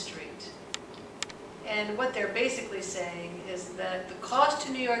on the street. And what they're basically saying is that the cost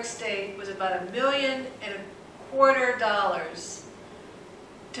to New York State was about $1.25 million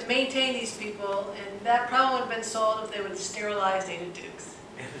to maintain these people, and that probably would have been solved if they would have sterilized Ada Dukes.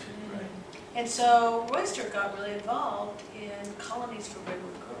 Right. And so Royster got really involved in colonies for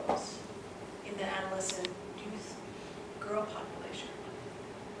regular girls in the adolescent youth girl population.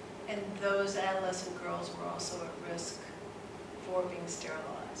 And those adolescent girls were also at risk for being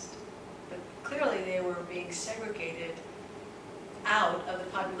sterilized. But clearly they were being segregated out of the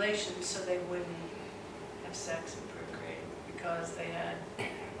population so they wouldn't have sex and procreate because they had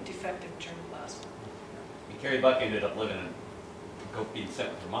defective germplasm. And Carrie Buck ended up living being sent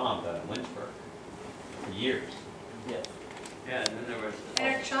with her mom to Lynchburg for years. Yes. Yeah, and then there was.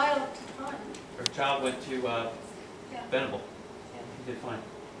 And her child did fine. Her child went to Yeah. Venable. Yeah. He did fine.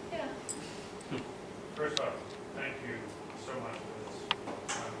 Yeah. First off, thank you so much for this.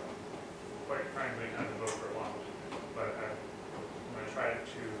 Quite frankly, kind of over a long, but I'm going to try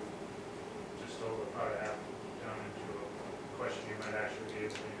to distill the thought I have down into a question you might actually be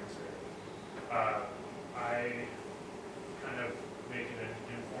able to answer. I kind of make it an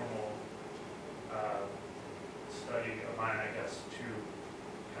informal study of mine, I guess, to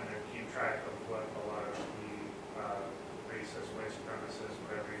kind of keep track of what a lot of the racist, white supremacists,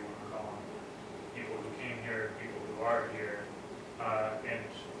 whatever you want to call them, people who came here, people who are here, and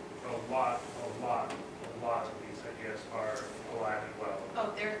a lot of these ideas are alive and well. Oh,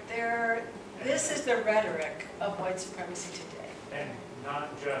 this is the rhetoric of white supremacy today. And not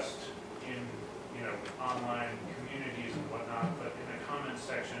just in, online communities and whatnot, but in the comments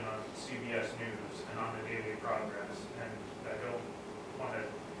section on CBS News and on the Daily Progress. And I don't want to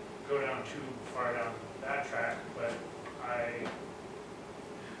go down too far down that track, but I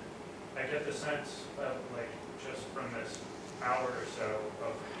get the sense of, just from this hour or so,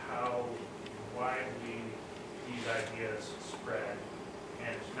 of how widely these ideas spread,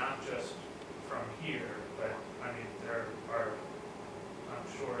 and not just from here, but I mean there are, I'm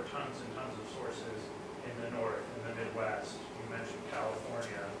sure, tons and tons of sources in the North, in the Midwest. You mentioned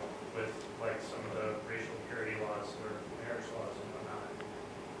California with some of the racial purity laws or marriage laws and whatnot.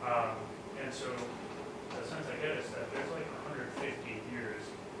 And so the sense I get is that there's 150 years,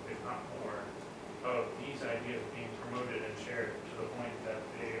 if not more, of these ideas being promoted and shared to the point that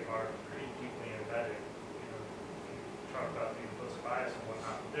they are pretty deeply embedded. You talk about the implicit bias and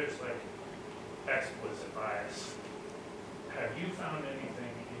whatnot. There's explicit bias. Have you found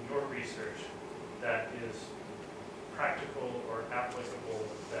anything in your research that is practical or applicable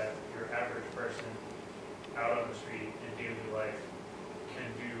that your average person out on the street in daily life can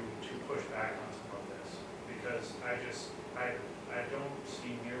do to push back on some of this? Because I don't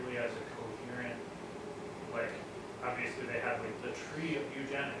see nearly as a coherent, obviously they have the tree of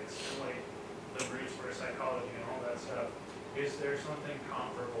eugenics and the roots for psychology and all that stuff. Is there something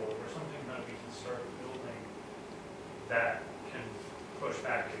comparable or something that we can start building that can push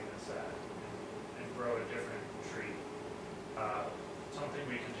back against that and grow a different tree? Something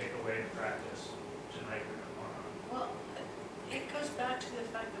we can take away and practice tonight or tomorrow. Well, it goes back to the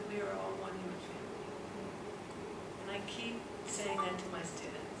fact that we are all one human family. And I keep saying that to my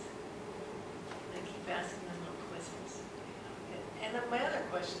students. And I keep asking them on quizzes. And then my other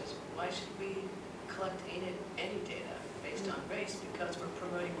question is, why should we collect any data based on race? Because we're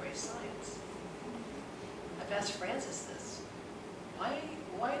promoting race science. I've asked Francis this. Why do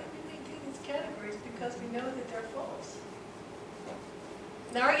we maintain these categories? Because we know that they're false.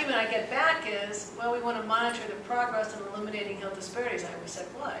 And the argument I get back is, well, we want to monitor the progress in eliminating health disparities. I always said,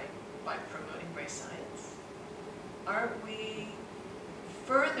 why? By promoting race science. aren't we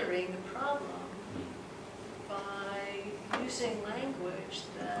furthering the problem by using language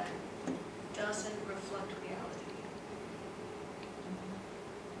that doesn't reflect reality?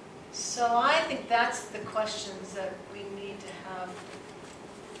 So I think that's the questions that we need to have.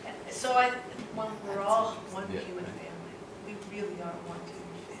 So we're all one human family. We really are one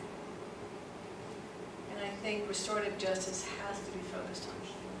human family. And I think restorative justice has to be focused on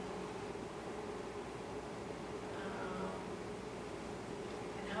human.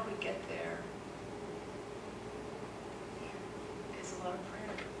 And how we get there is a lot of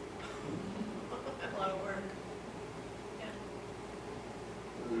prayer, a lot of work. Yeah.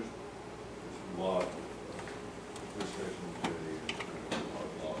 There's a lot of discussion today, a lot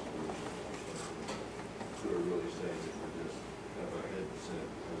of law schools who are really saying that we're just have our head set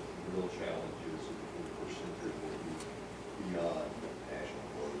because the real challenge is that the 21st century will be beyond national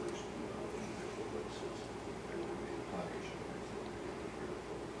borders, beyond individual races. There will be a punishment.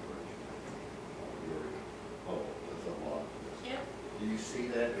 Oh, that's a lot. Yeah. Do you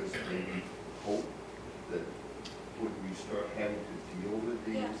see that as maybe hope that would we start having to deal with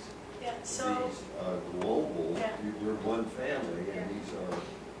these? Yeah. Yeah. So. These global, Yeah. we're one family, Yeah. and these are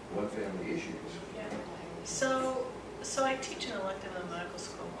one family issues. Yeah. So I teach an elective in a medical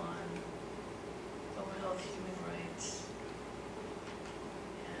school on global health, human rights,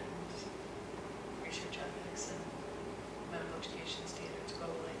 and research ethics and medical education standards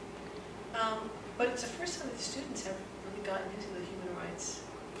globally. But it's the first time that the students have really gotten into the human rights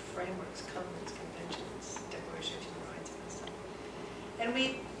frameworks, covenants, conventions, Declaration of Human Rights, and that stuff. And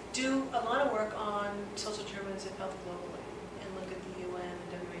we do a lot of work on social determinants of health globally and look at the UN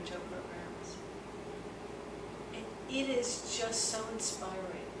and WHO programs. And it is just so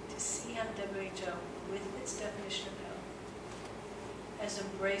inspiring to see how the WHO, with its definition of health, has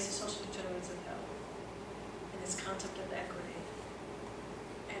embraced the social determinants of health and its concept of equity,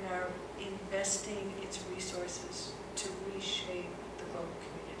 and are investing its resources to reshape the global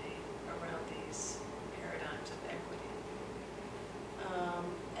community around these paradigms of equity.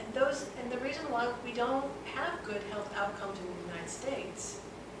 And the reason why we don't have good health outcomes in the United States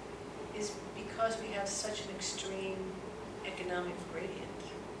is because we have such an extreme economic gradient.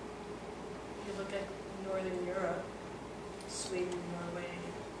 You look at Northern Europe, Sweden, Norway,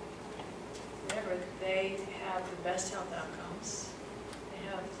 whatever, they have the best health outcomes. They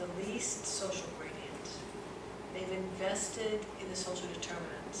have the least social gradient. They've invested in the social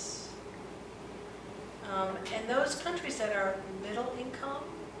determinants. And those countries that are middle income,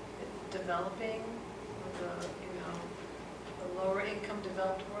 developing, the lower income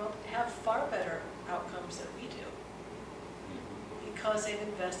developed world, have far better outcomes than we do, because they've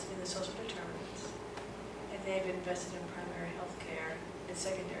invested in the social determinants, and they've invested in primary health care and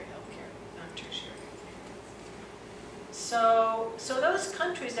secondary health care, not tertiary health care. So those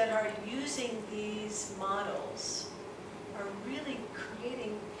countries that are using these models are really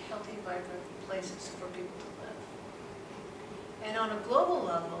creating healthy, vibrant places for people to live. And on a global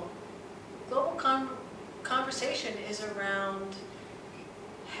level, global conversation is around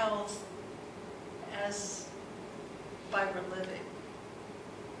health as vibrant living,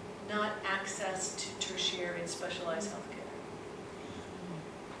 not access to tertiary and specialized health care.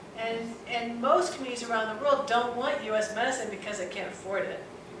 And most communities around the world don't want U.S. medicine because they can't afford it.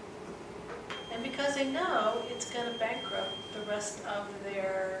 And because they know it's going to bankrupt the rest of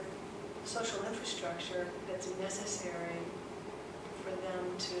their social infrastructure that's necessary for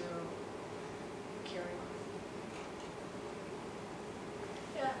them to carry on.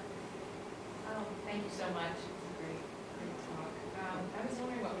 Yeah. Thank you so much. It's a great talk. I was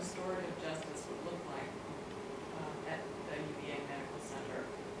wondering what restorative justice would look like at the UVA Medical Center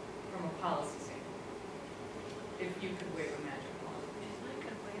from a policy standpoint, if you could wave a magic wand. If I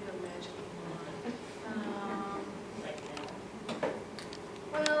could wave a magic wand.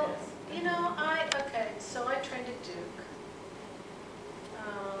 Well, so I trained at Duke.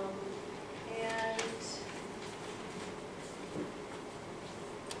 And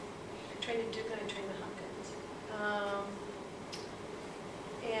I trained at Duke and I trained at Hopkins.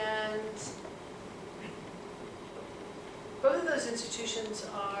 And both of those institutions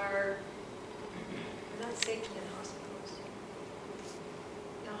are not safety net hospitals.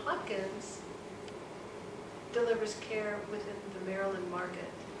 Now Hopkins delivers care within the Maryland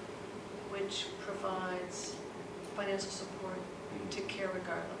market, which provides financial support to care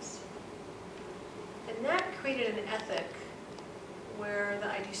regardless. And that created an ethic where the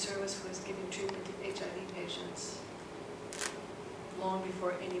ID service was giving treatment to HIV patients long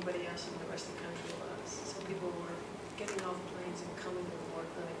before anybody else in the rest of the country was. So people were getting off planes and coming to the war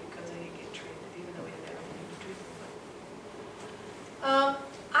clinic because they didn't get treatment, even though we didn't have anything to treat them with.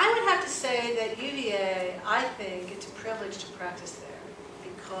 at UVA, I think it's a privilege to practice there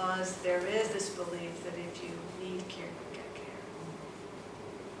because there is this belief that if you need care, you get care.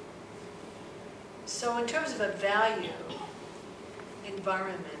 So in terms of a value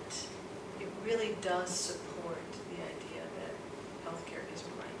environment, it really does support the idea that healthcare is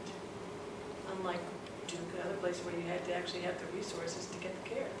right. Unlike Duke and other places where you had to actually have the resources to get the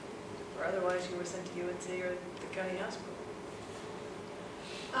care, or otherwise you were sent to UNC or the county hospital.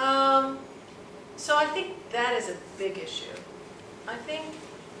 So I think that is a big issue. I think,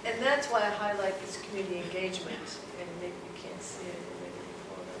 and that's why I highlight this community engagement, and maybe you can't see it, or maybe you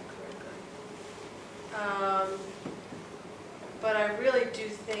pull it up correctly. But I really do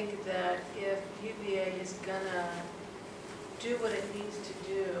think that if UVA is gonna do what it needs to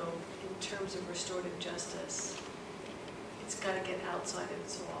do in terms of restorative justice, it's got to get outside of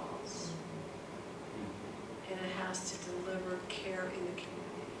its walls. And it has to deliver care in the community.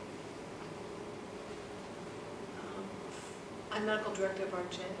 I'm medical director of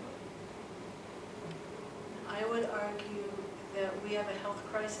RJ. I would argue that we have a health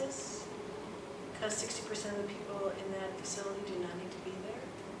crisis because 60% of the people in that facility do not need to be there.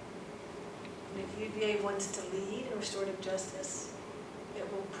 And if UVA wants to lead in restorative justice, it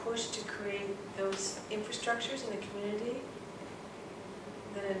will push to create those infrastructures in the community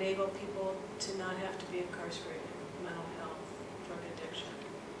that enable people to not have to be incarcerated, mental health, drug addiction,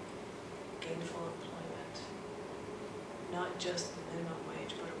 gainful employment, not just the minimum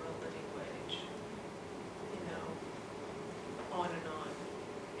wage, but a real living wage, you know, on and on.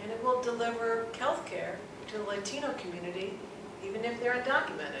 And it will deliver health care to the Latino community, even if they're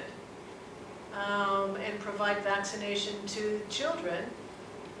undocumented, and provide vaccination to children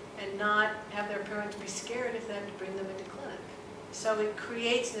and not have their parents be scared if they have to bring them into clinic. So it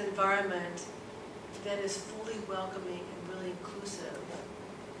creates an environment that is fully welcoming and really inclusive.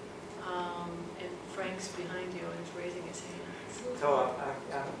 And Frank's behind you and is raising his hand. So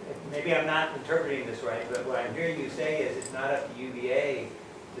maybe I'm not interpreting this right, but what I'm hearing you say is it's not up to UVA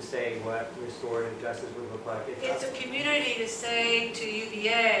to say what restorative justice would look like. It's a community to say to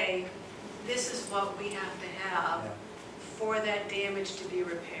UVA, this is what we have to have for that damage to be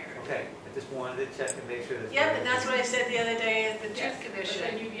repaired. Okay, I just wanted to check and make sure that. Yep, and that's what I said the other day at the Truth But Commission.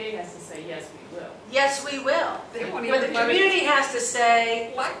 then UVA has to say, yes, we will. Yes, we will. They won't But the even let it- community has to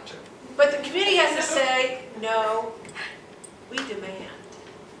say, but the community has to say, no, we demand.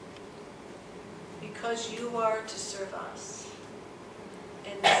 Because you are to serve us.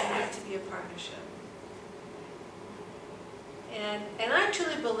 And there needs to be a partnership. And I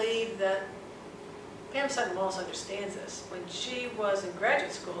truly believe that Pam Sutton-Walsh understands this. When she was in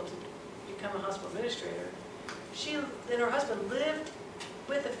graduate school to become a hospital administrator, she and her husband lived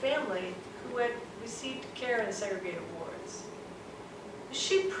with a family who had received care in segregated wards.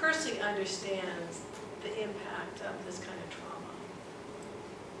 She personally understands the impact of this kind of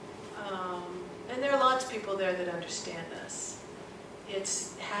trauma. And there are lots of people there that understand this.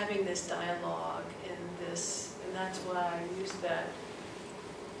 It's having this dialogue and that's why I use that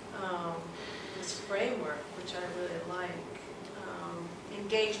this framework, which I really like.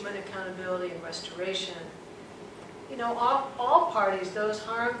 Engagement, accountability, and restoration. You know, all parties, those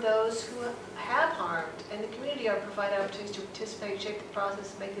harmed, those who have harmed, and the community are provided opportunities to participate, shape the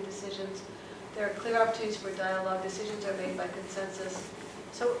process, make the decisions. There are clear opportunities for dialogue. Decisions are made by consensus.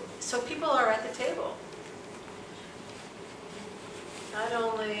 So people are at the table. Not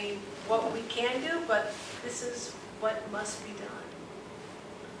only what we can do, but this is what must be done.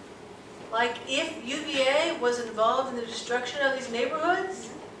 Like if UVA was involved in the destruction of these neighborhoods,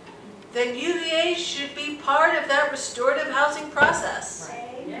 then UVA should be part of that restorative housing process.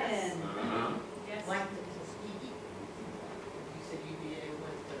 Amen. Yes. Yes. Like the Tuskegee. You said UVA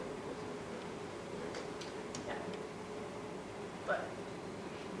was Yeah. But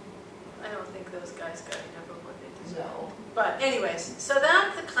I don't think those guys got enough of what they deserve. No. But anyways, so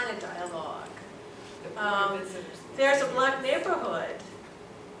that's the kind of dialogue. There's a black neighborhood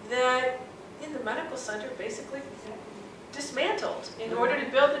that in the medical center basically dismantled in order to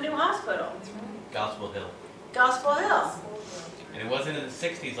build a new hospital. Gospel Hill. Gospel Hill. And it wasn't in the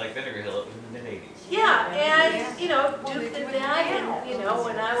 60s like Vinegar Hill, it was in the mid-80s. Yeah, and you know, Duke did that, and you know,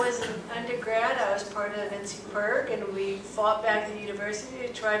 when I was an undergrad, I was part of NC-PERG, and we fought back at the university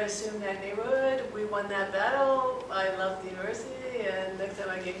to try to assume that neighborhood. We won that battle. I loved the university, and next time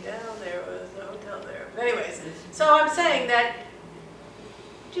I came down, there was a hotel there. But anyways, so I'm saying that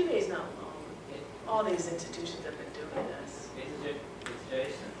UVA is not alone. All these institutions have been doing this. It's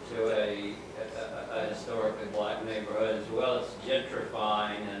adjacent to a historically black neighborhood as well. It's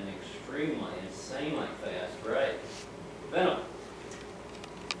gentrifying at an extremely, insanely fast rate. Venom.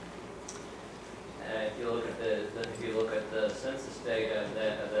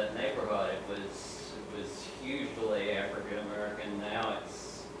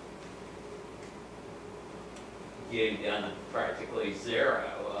 gave down to practically zero,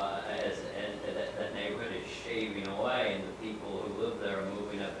 as that neighborhood is shaving away, and the people who live there are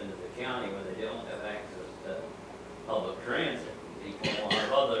moving up into the county where they don't have access to public transit. People in a lot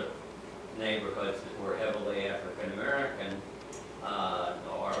of other neighborhoods that were heavily African American are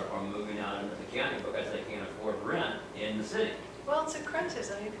moving out into the county because they can't afford rent in the city. Well, it's a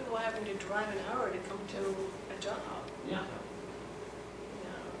crisis. I mean, people are having to drive an hour to come to a job. Yeah. You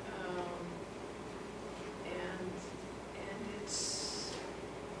know, and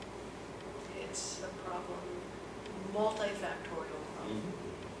it's a problem, multifactorial problem.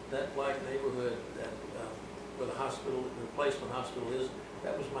 That black neighborhood that, where the hospital, the replacement hospital is,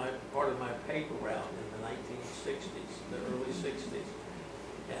 that was part of my paper route in the 1960s, the early 60s.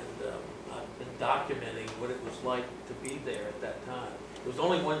 And I've been documenting what it was like to be there at that time. There was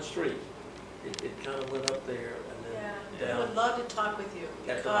only one street. It kind of went up there and then Yeah, I down. would love to talk with you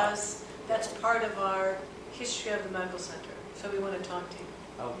At the because that's part of our history of the medical center. So we want to talk to you.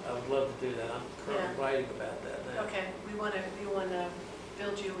 I would love to do that. I'm currently writing about that now. Okay, we want to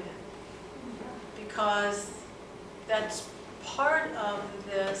build you in because that's part of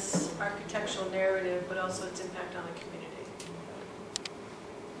this architectural narrative, but also its impact on the community.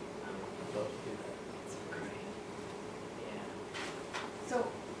 I'd love to do that. That's great. Yeah. So,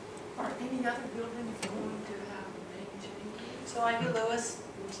 are any other buildings going to have name changes? So Ivy Lewis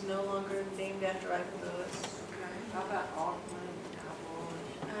is no longer named after Ivy Lewis. Okay, how about Altman,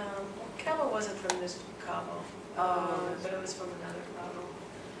 Cabo? Cabo wasn't from this Cabo, but it was from another Cabo.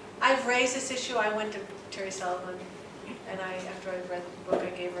 I've raised this issue. I went to Terry Sullivan, and after I read the book, I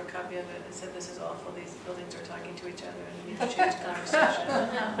gave her a copy of it and said, "This is awful. These buildings are talking to each other, and we need to change the conversation."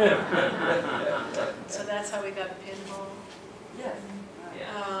 So that's how we got Pinhole. Yes.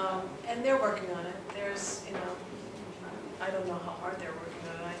 Yeah. And they're working on it. There's, I don't know how hard they're working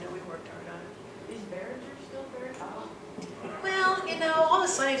on it. I know we worked hard on it. Is Behringer still very tall? Well, all the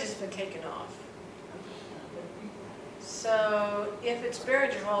signage has been taken off. So if it's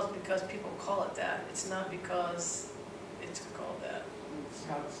Behringer Hall, it's because people call it that. It's not because it's called that.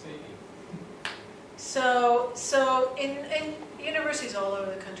 So in universities all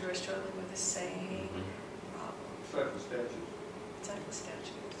over the country are struggling with the same problem. It's like the statues. It's like the statues.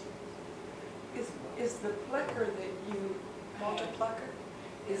 Is the Plecker that you, Walter Plucker?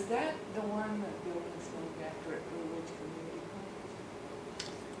 is that the one that building's named after at Blue Ridge Community College?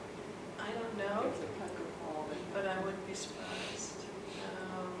 I don't know, There's a Plecker Hall that. but I wouldn't be surprised.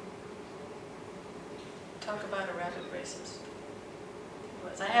 Talk about a rapid racist.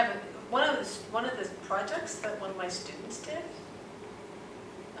 I have one of the projects that one of my students did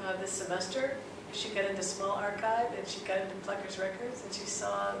this semester. She got into small archive and she got into Plecker's records and she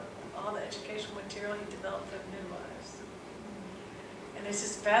saw all the educational material he developed for midwives. And it's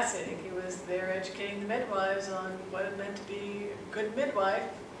just fascinating. He was there educating the midwives on what it meant to be a good midwife.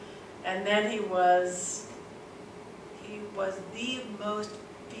 And then he was the most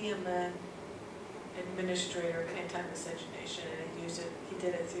vehement administrator of anti-miscegenation, and he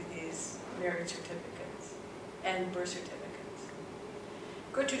did it through these marriage certificates and birth certificates.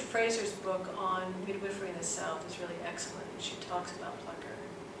 Gertrude Fraser's book on midwifery in the South is really excellent. She talks about Plucker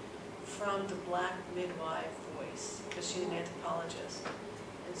from the black midwife voice, because she's an anthropologist.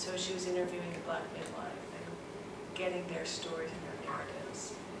 And so she was interviewing the black midwife and getting their stories and their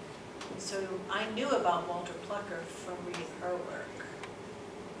narratives. And so I knew about Walter Plucker from reading her work,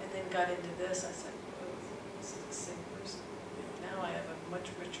 and then got into this. I said, oh, this is the same person. Now I have a much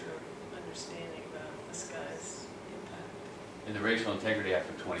richer understanding about this guy's impact. In the Racial Integrity Act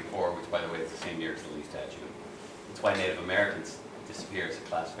of 24, which by the way is the same year as the Lee statute, it's why Native Americans disappear as a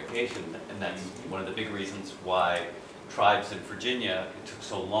classification, and that's one of the big reasons why tribes in Virginia, it took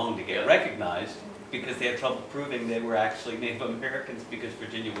so long to get recognized, because they had trouble proving they were actually Native Americans because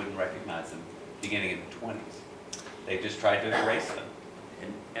Virginia wouldn't recognize them beginning in the 20s. They just tried to erase them.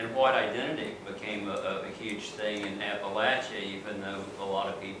 And white identity became a huge thing in Appalachia, even though a lot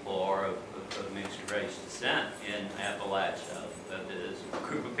of people are of mixed race descent in Appalachia. There's a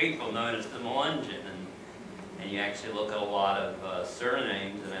group of people known as the Melungeon, and you actually look at a lot of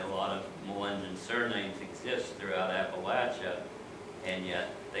surnames, and a lot of Melungeon surnames exist throughout Appalachia, and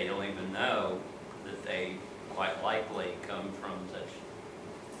yet they don't even know that they quite likely come from such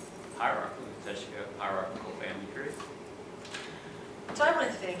hierarchical family tree. So I want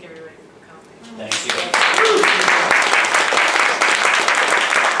to thank everybody for coming. Thank you.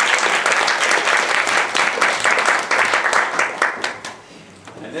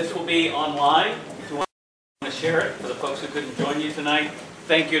 And this will be online. If you want to share it for the folks who couldn't join you tonight.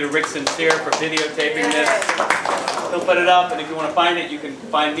 Thank you to Rick Sincere for videotaping this. He'll put it up, and if you want to find it, you can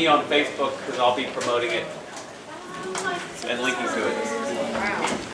find me on Facebook because I'll be promoting it and linking to it.